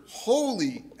anger,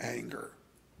 holy anger,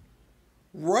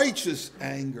 righteous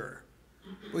anger.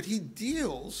 But he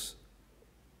deals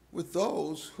with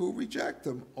those who reject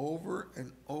him over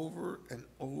and over and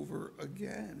over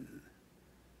again.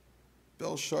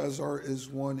 Belshazzar is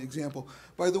one example.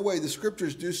 By the way, the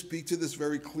scriptures do speak to this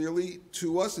very clearly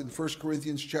to us in 1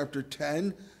 Corinthians chapter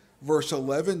 10, verse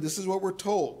 11. This is what we're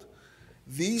told.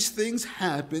 These things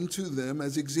happened to them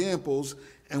as examples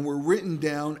and were written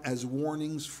down as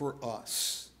warnings for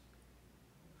us.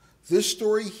 This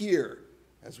story here,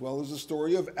 as well as the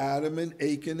story of Adam and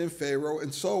Achan and Pharaoh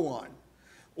and so on,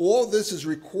 all this is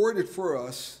recorded for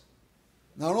us,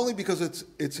 not only because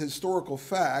it's historical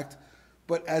fact,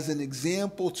 but as an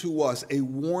example to us, a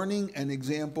warning and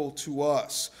example to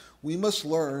us. We must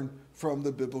learn from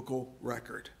the biblical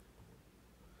record,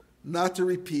 not to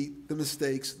repeat the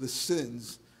mistakes, the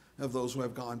sins of those who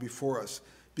have gone before us,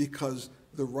 because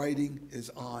the writing is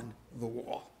on the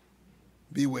wall.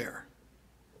 Beware.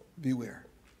 Beware.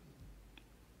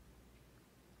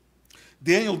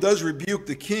 Daniel does rebuke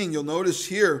the king. You'll notice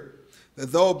here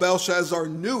that though Belshazzar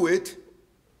knew it,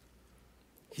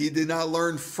 he did not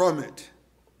learn from it.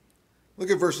 Look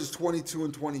at verses 22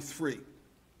 and 23.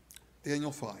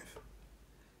 Daniel 5.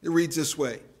 It reads this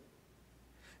way.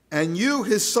 And you,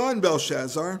 his son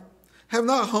Belshazzar, have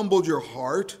not humbled your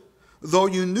heart, though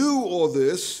you knew all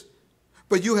this,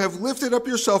 But you have lifted up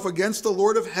yourself against the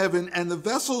Lord of heaven, and the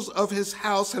vessels of his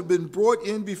house have been brought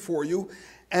in before you,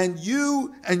 and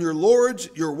you and your lords,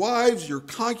 your wives, your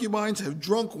concubines have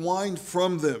drunk wine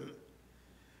from them.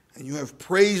 And you have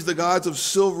praised the gods of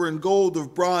silver and gold,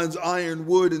 of bronze, iron,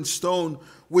 wood, and stone,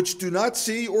 which do not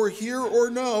see or hear or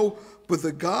know, but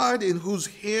the God in whose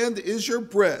hand is your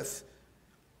breath,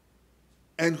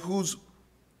 and whose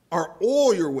are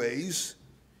all your ways,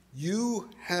 you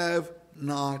have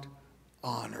not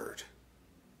honored.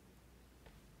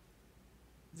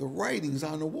 The writing's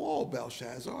on the wall,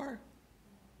 Belshazzar.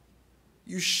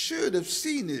 You should have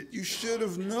seen it. You should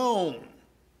have known.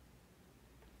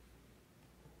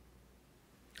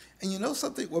 And you know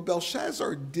something? What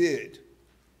Belshazzar did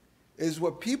is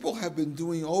what people have been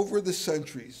doing over the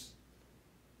centuries,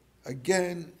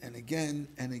 again and again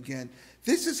and again.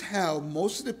 This is how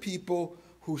most of the people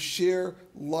who share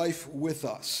life with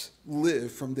us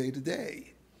live from day to day.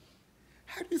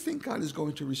 How do you think God is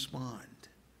going to respond?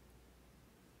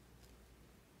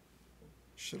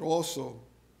 Should also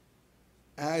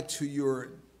add to your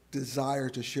desire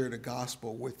to share the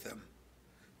gospel with them,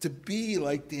 to be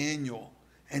like Daniel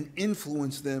and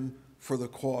influence them for the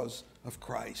cause of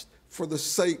Christ, for the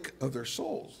sake of their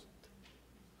souls,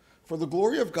 for the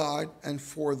glory of God and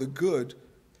for the good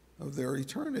of their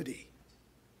eternity.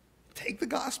 Take the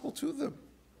gospel to them,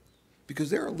 because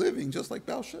they are living just like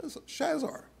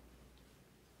Belshazzar.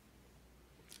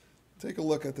 Take a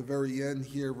look at the very end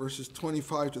here, verses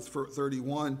 25 to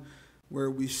 31,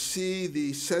 where we see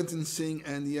the sentencing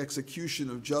and the execution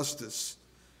of justice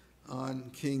on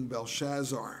King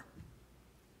Belshazzar.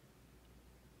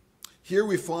 Here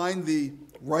we find the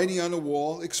writing on the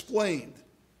wall explained.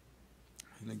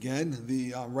 And again,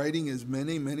 the writing is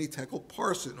mene, mene, tekel,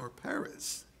 parsin, or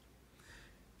paris.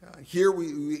 Here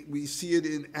we see it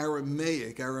in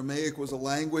Aramaic. Aramaic was a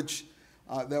language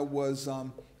that was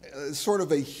sort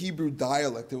of a Hebrew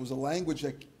dialect. It was a language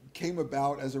that came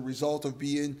about as a result of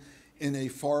being in a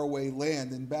faraway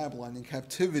land in Babylon, in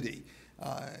captivity.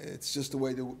 It's just the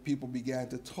way that people began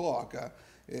to talk.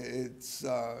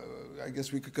 I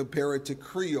guess we could compare it to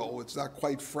Creole. It's not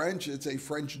quite French. It's a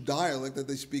French dialect that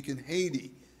they speak in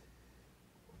Haiti.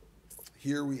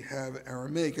 Here we have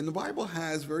Aramaic. And the Bible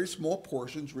has very small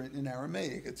portions written in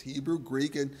Aramaic. It's Hebrew,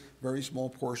 Greek, and very small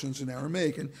portions in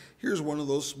Aramaic. And here's one of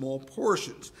those small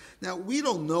portions. Now, we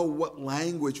don't know what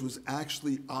language was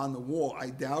actually on the wall.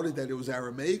 I doubted that it was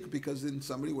Aramaic, because then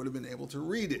somebody would have been able to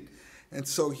read it. And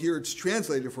so here it's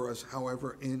translated for us,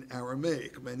 however, in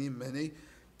Aramaic. Mene, mene,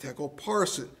 tekel,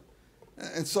 parsin.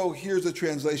 And so here's the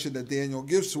translation that Daniel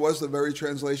gives to us, the very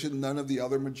translation none of the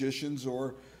other magicians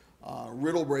or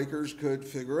riddle breakers could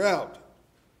figure out.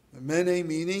 Mene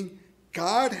meaning,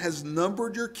 God has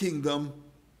numbered your kingdom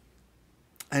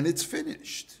and it's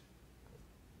finished.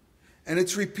 And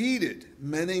it's repeated,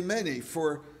 mene, mene,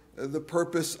 for the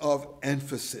purpose of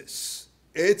emphasis.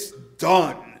 It's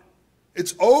done.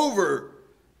 It's over,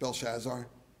 Belshazzar.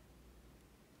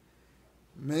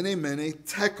 Mene, mene,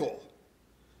 tekel,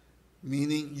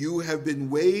 meaning you have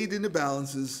been weighed in the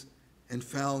balances and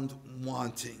found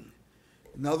wanting.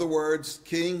 In other words,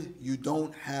 King, you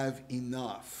don't have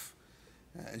enough.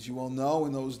 As you all know,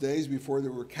 in those days, before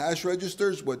there were cash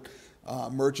registers, what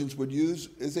merchants would use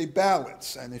is a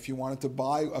balance. And if you wanted to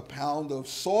buy a pound of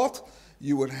salt,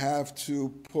 you would have to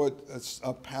put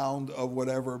a pound of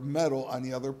whatever metal on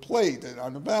the other plate and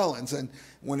on the balance. And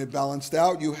when it balanced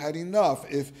out, you had enough.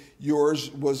 If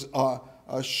yours was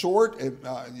short, if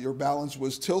your balance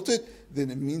was tilted,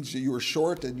 then it means that you were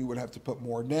short and you would have to put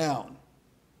more down.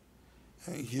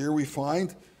 And here we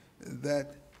find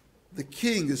that the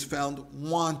king is found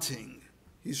wanting.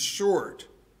 He's short.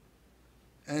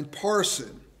 And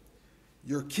parsin,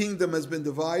 your kingdom has been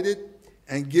divided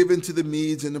and given to the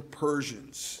Medes and the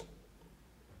Persians.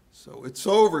 So it's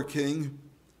over, king.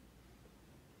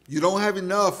 You don't have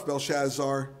enough,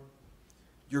 Belshazzar.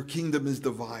 Your kingdom is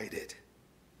divided.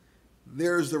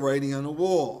 There's the writing on the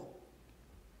wall.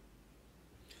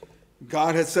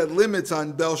 God had set limits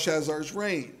on Belshazzar's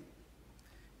reign.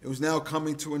 It was now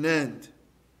coming to an end.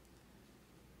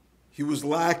 He was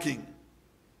lacking.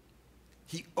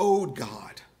 He owed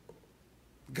God.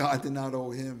 God did not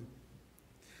owe him.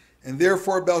 And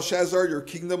therefore, Belshazzar, your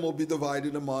kingdom will be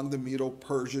divided among the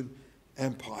Medo-Persian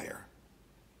Empire.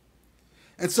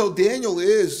 And so Daniel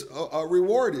is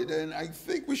rewarded, and I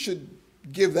think we should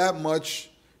give that much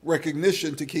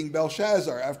recognition to King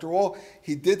Belshazzar. After all,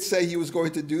 he did say he was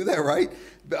going to do that, right?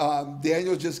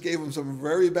 Daniel just gave him some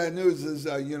very bad news.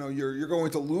 You're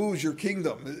going to lose your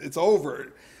kingdom. It's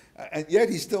over. And yet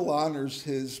he still honors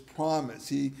his promise.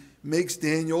 He makes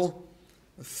Daniel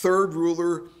the third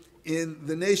ruler in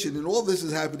the nation. And all this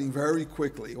is happening very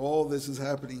quickly. All this is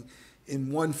happening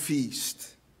in one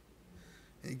feast.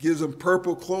 He gives them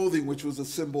purple clothing, which was a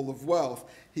symbol of wealth.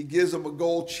 He gives them a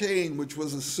gold chain, which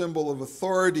was a symbol of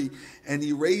authority. And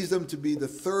he raised them to be the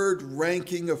third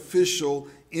ranking official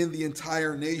in the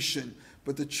entire nation.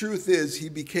 But the truth is, he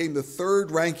became the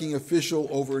third ranking official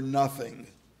over nothing,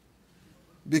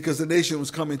 because the nation was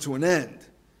coming to an end.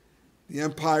 The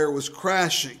empire was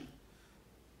crashing.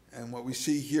 And what we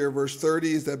see here, verse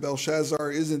 30, is that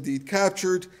Belshazzar is indeed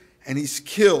captured and he's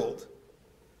killed.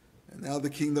 And now the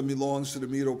kingdom belongs to the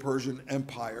Medo-Persian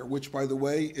Empire, which, by the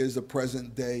way, is the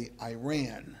present-day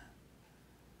Iran.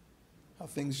 How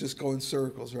things just go in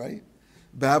circles, right?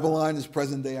 Babylon is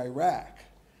present-day Iraq.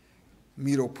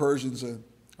 Medo-Persians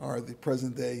are the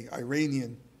present-day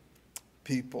Iranian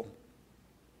people.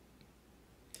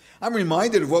 I'm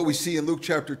reminded of what we see in Luke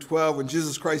chapter 12 when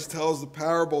Jesus Christ tells the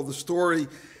parable, the story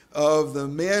of the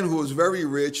man who was very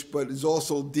rich but is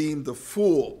also deemed a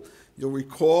fool. You'll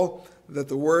recall that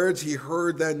the words he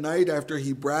heard that night after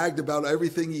he bragged about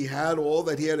everything he had, all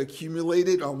that he had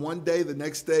accumulated on one day, the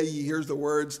next day he hears the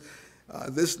words,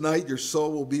 this night your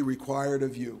soul will be required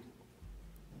of you.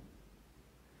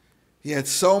 He had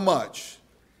so much,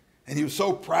 and he was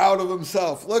so proud of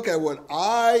himself. Look at what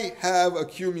I have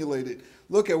accumulated.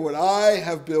 Look at what I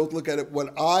have built. Look at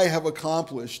what I have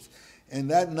accomplished.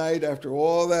 And that night, after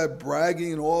all that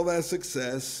bragging and all that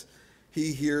success,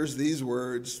 he hears these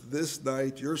words, this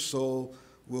night your soul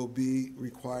will be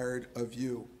required of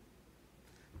you.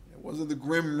 It wasn't the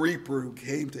grim reaper who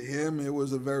came to him. It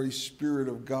was the very Spirit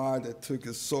of God that took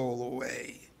his soul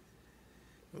away.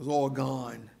 It was all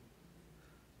gone.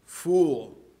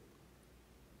 Fool,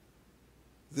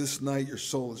 this night your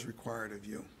soul is required of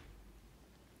you.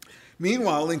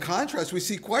 Meanwhile, in contrast, we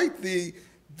see quite the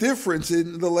difference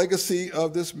in the legacy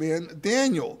of this man,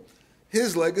 Daniel.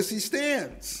 His legacy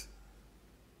stands.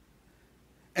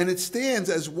 And it stands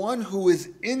as one who is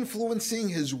influencing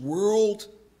his world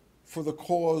for the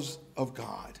cause of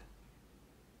God.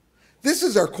 This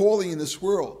is our calling in this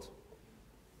world.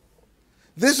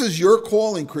 This is your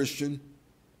calling, Christian,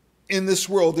 in this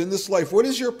world, in this life. What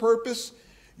is your purpose?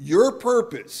 Your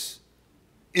purpose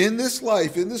in this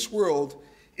life, in this world,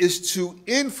 is to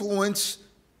influence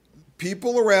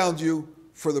people around you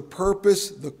for the purpose,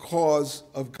 the cause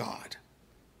of God,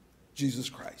 Jesus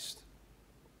Christ.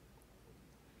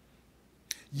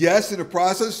 Yes, in the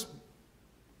process,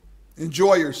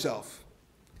 enjoy yourself.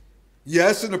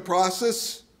 Yes, in the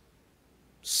process,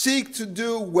 seek to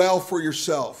do well for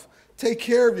yourself. Take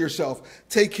care of yourself.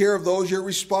 Take care of those you're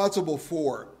responsible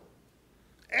for.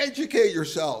 Educate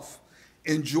yourself.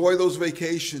 Enjoy those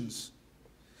vacations.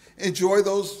 Enjoy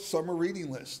those summer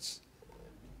reading lists.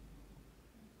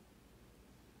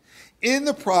 In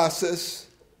the process,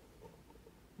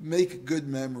 make good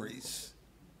memories.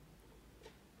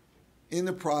 In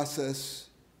the process,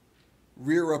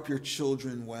 rear up your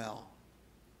children well.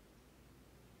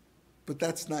 But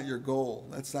that's not your goal.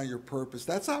 That's not your purpose.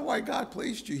 That's not why God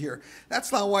placed you here.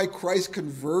 That's not why Christ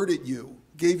converted you,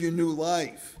 gave you new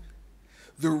life.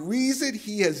 The reason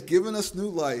he has given us new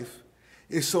life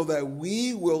is so that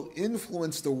we will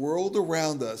influence the world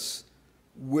around us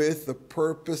with the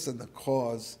purpose and the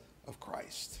cause of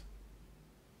Christ.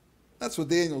 That's what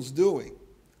Daniel's doing.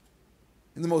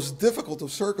 In the most difficult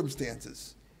of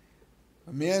circumstances,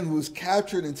 a man who was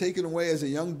captured and taken away as a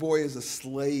young boy as a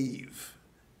slave.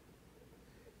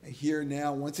 And here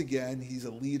now, once again, he's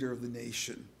a leader of the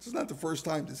nation. This is not the first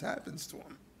time this happens to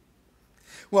him.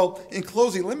 Well, in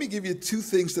closing, let me give you two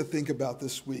things to think about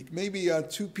this week. Maybe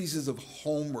two pieces of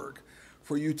homework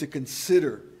for you to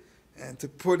consider and to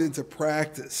put into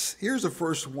practice. Here's the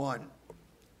first one.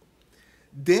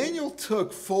 Daniel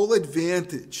took full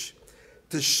advantage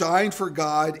to shine for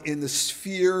God in his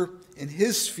sphere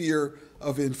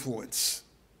of influence.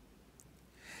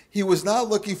 He was not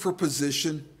looking for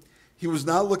position. He was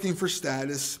not looking for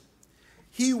status.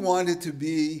 He wanted to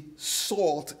be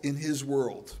salt in his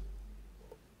world.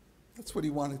 That's what he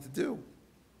wanted to do.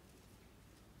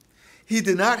 He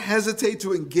did not hesitate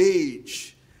to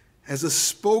engage as a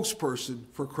spokesperson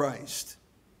for Christ.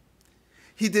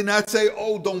 He did not say,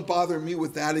 oh, don't bother me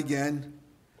with that again.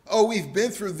 Oh, we've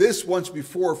been through this once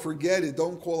before. Forget it.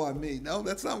 Don't call on me. No,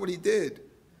 that's not what he did.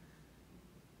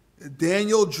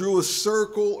 Daniel drew a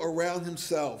circle around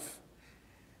himself.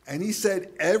 And he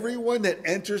said, everyone that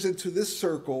enters into this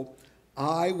circle,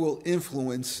 I will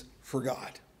influence for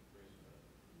God.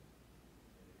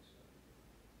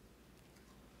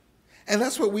 And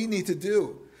that's what we need to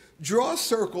do. Draw a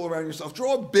circle around yourself.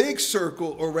 Draw a big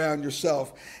circle around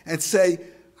yourself and say,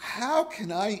 how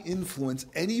can I influence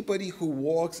anybody who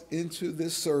walks into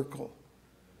this circle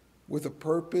with a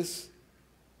purpose,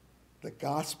 the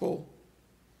gospel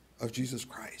of Jesus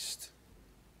Christ?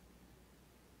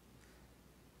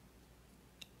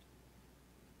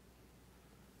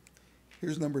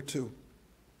 Here's number 2.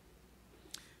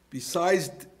 Besides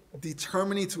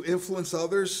determining to influence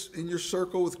others in your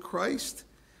circle with Christ,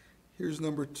 here's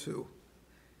number 2.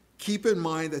 Keep in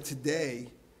mind that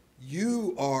today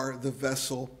you are the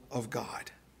vessel of God.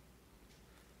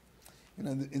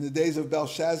 In the days of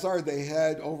Belshazzar, they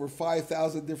had over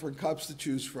 5,000 different cups to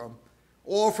choose from,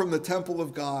 all from the temple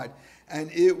of God.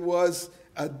 And it was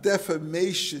a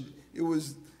defamation. It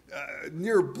was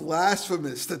near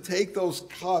blasphemous to take those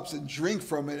cups and drink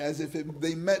from it as if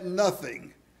they meant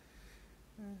nothing.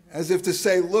 As if to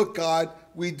say, look, God,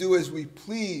 we do as we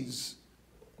please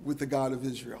with the God of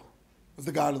Israel, with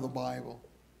the God of the Bible.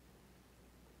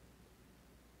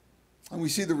 And we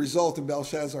see the result in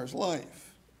Belshazzar's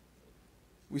life.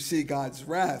 We see God's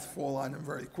wrath fall on him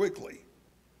very quickly.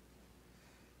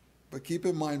 But keep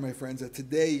in mind, my friends, that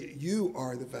today you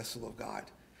are the vessel of God.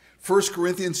 1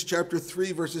 Corinthians chapter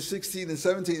 3, verses 16 and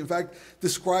 17, in fact,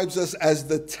 describes us as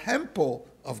the temple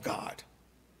of God.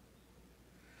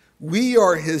 We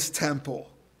are his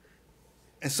temple.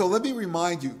 And so let me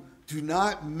remind you, do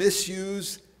not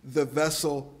misuse the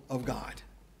vessel of God,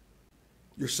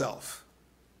 yourself.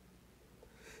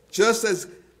 Just as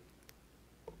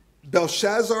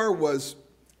Belshazzar was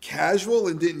casual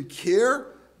and didn't care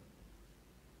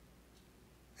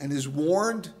and is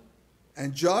warned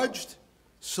and judged,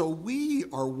 so we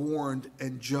are warned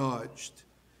and judged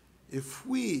if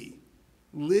we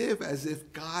live as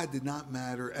if God did not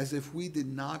matter, as if we did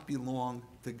not belong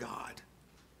to God.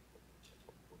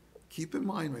 Keep in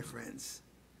mind, my friends,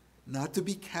 not to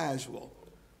be casual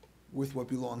with what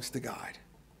belongs to God.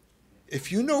 If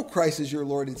you know Christ as your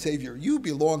Lord and Savior, you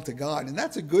belong to God, and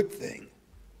that's a good thing.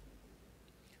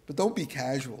 But don't be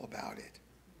casual about it.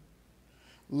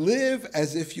 Live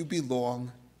as if you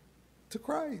belong to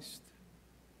Christ.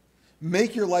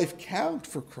 Make your life count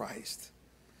for Christ.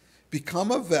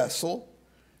 Become a vessel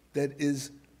that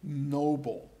is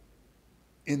noble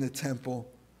in the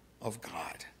temple of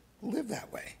God. Live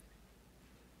that way.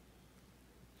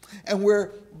 And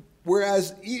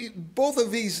whereas both of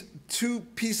these two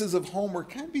pieces of homework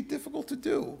can be difficult to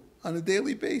do on a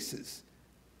daily basis,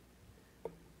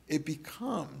 it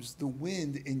becomes the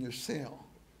wind in your sail.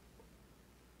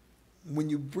 When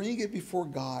you bring it before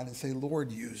God and say,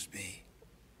 Lord, use me.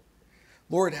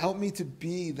 Lord, help me to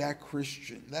be that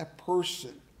Christian, that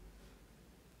person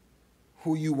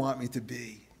who you want me to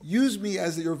be. Use me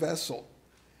as your vessel.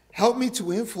 Help me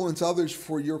to influence others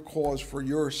for your cause, for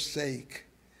your sake.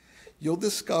 You'll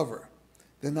discover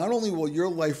that not only will your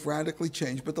life radically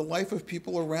change, but the life of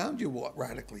people around you will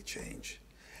radically change.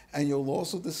 And you'll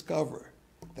also discover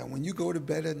that when you go to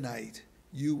bed at night,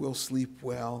 you will sleep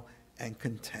well and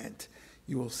content.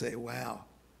 You will say, wow,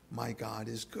 my God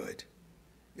is good.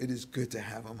 It is good to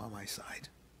have him on my side.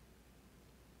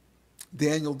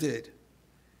 Daniel did,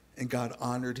 and God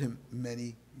honored him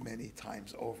many, many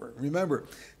times over. Remember,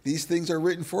 these things are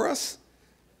written for us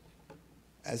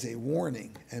as a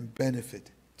warning and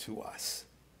benefit to us.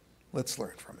 Let's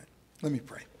learn from it. Let me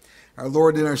pray. Our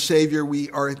Lord and our Savior, we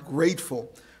are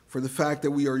grateful for the fact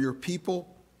that we are your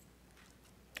people.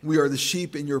 We are the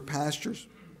sheep in your pastures,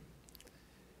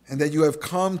 and that you have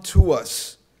come to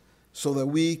us so that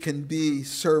we can be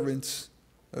servants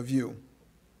of you.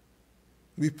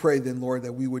 We pray then, Lord,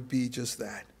 that we would be just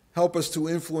that. Help us to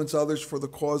influence others for the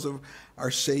cause of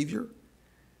our Savior.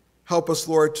 Help us,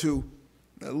 Lord, to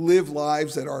live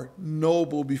lives that are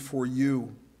noble before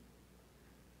you,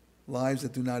 lives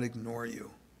that do not ignore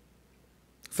you.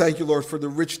 Thank you, Lord, for the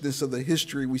richness of the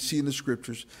history we see in the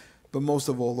Scriptures. But most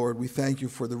of all, Lord, we thank you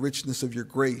for the richness of your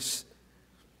grace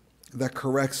that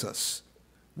corrects us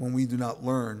when we do not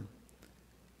learn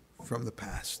from the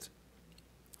past.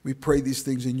 We pray these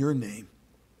things in your name.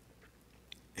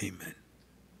 Amen.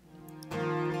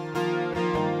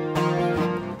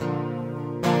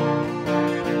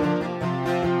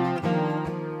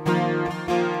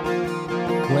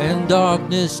 When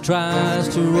darkness tries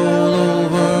to roll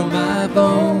over my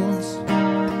bones,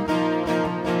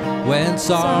 when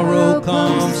sorrow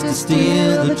comes to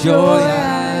steal the joy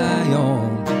I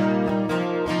own,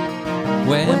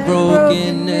 when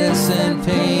brokenness and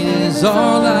pain is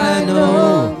all I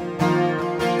know,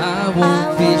 I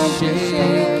won't be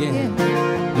shaken.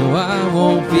 No, I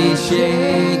won't be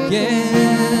shaken,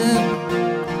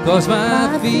 'cause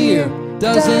my fear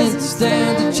doesn't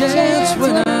stand a chance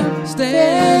when I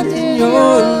stand in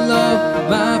your love.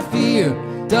 My fear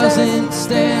doesn't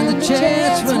stand a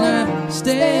chance when I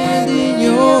stand in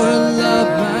your love.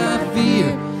 My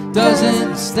fear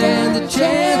doesn't stand a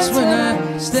chance when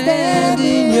I stand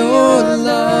in your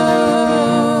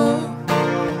love.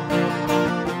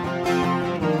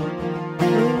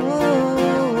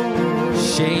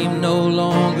 Shame no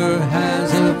longer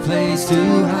has a place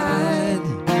to hide,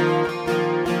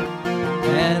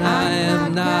 and I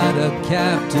am not a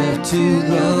captive to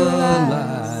the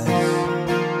lies.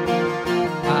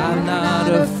 I'm not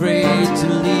afraid to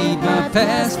leave my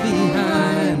past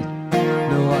behind.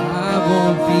 No, I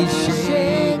won't be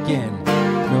shaken.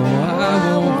 No, I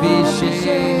won't be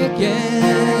shaken.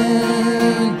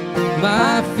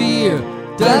 My fear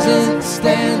doesn't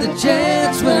stand a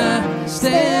chance when I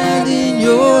stand in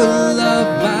your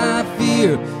love. My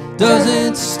fear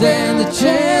doesn't stand a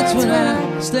chance when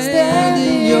I stand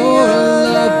in your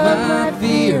love. My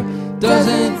fear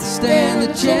doesn't stand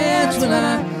a chance when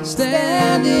I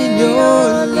stand in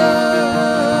your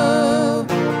love.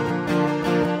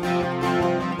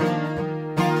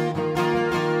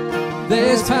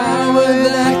 There's power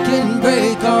that can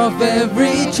break off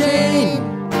every chain.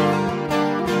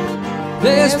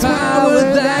 There's power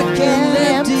that can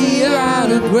empty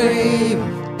out a grave.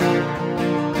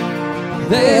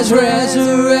 There's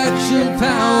resurrection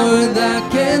power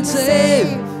that can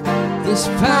save. There's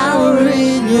power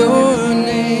in your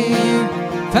name.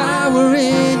 Power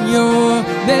in your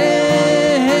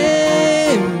name.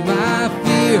 My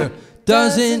fear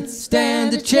doesn't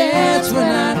stand a chance when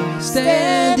I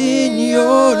stand in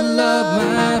your love.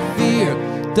 My fear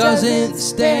doesn't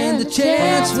stand a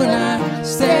chance when I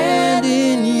stand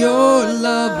in your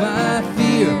love. My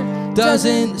fear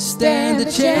doesn't stand a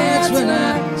chance when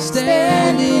I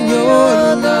stand in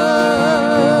your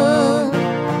love.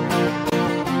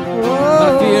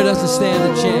 My fear doesn't stand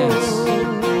a chance.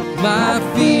 My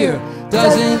fear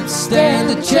doesn't stand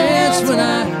a chance when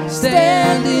I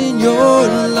stand in your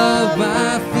love.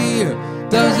 My fear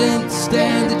doesn't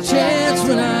stand a chance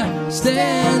when I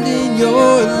stand in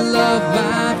your love.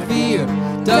 My fear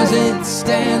doesn't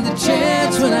stand a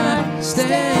chance when I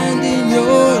stand in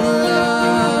your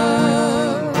love.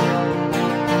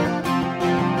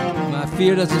 My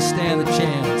fear doesn't stand a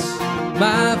chance.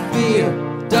 My fear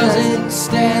doesn't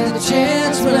stand a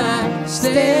chance when I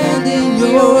stand in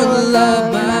your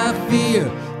love. My fear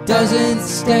doesn't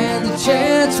stand a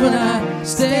chance when I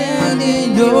stand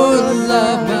in your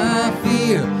love. My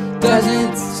fear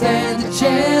doesn't stand a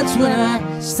chance when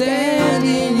I stand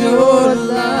in your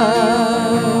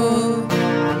love.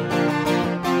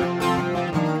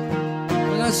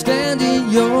 When I stand in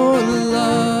your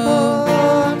love.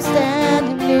 Oh, I'm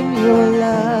standing in your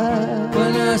love.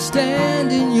 When I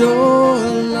stand in your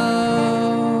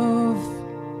love.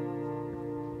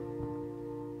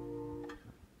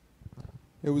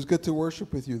 It was good to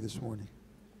worship with you this morning.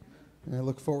 And I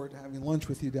look forward to having lunch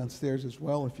with you downstairs as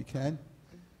well, if you can.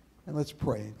 And let's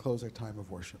pray and close our time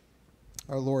of worship.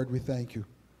 Our Lord, we thank you,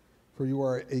 for you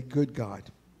are a good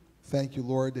God. Thank you,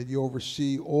 Lord, that you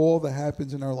oversee all that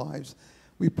happens in our lives.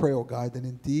 We pray, oh God, that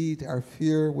indeed our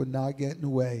fear would not get in the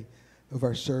way of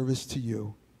our service to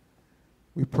you.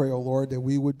 We pray, oh Lord, that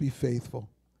we would be faithful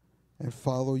and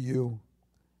follow you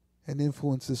and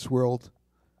influence this world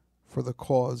for the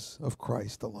cause of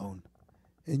Christ alone.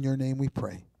 In your name we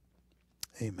pray.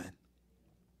 Amen.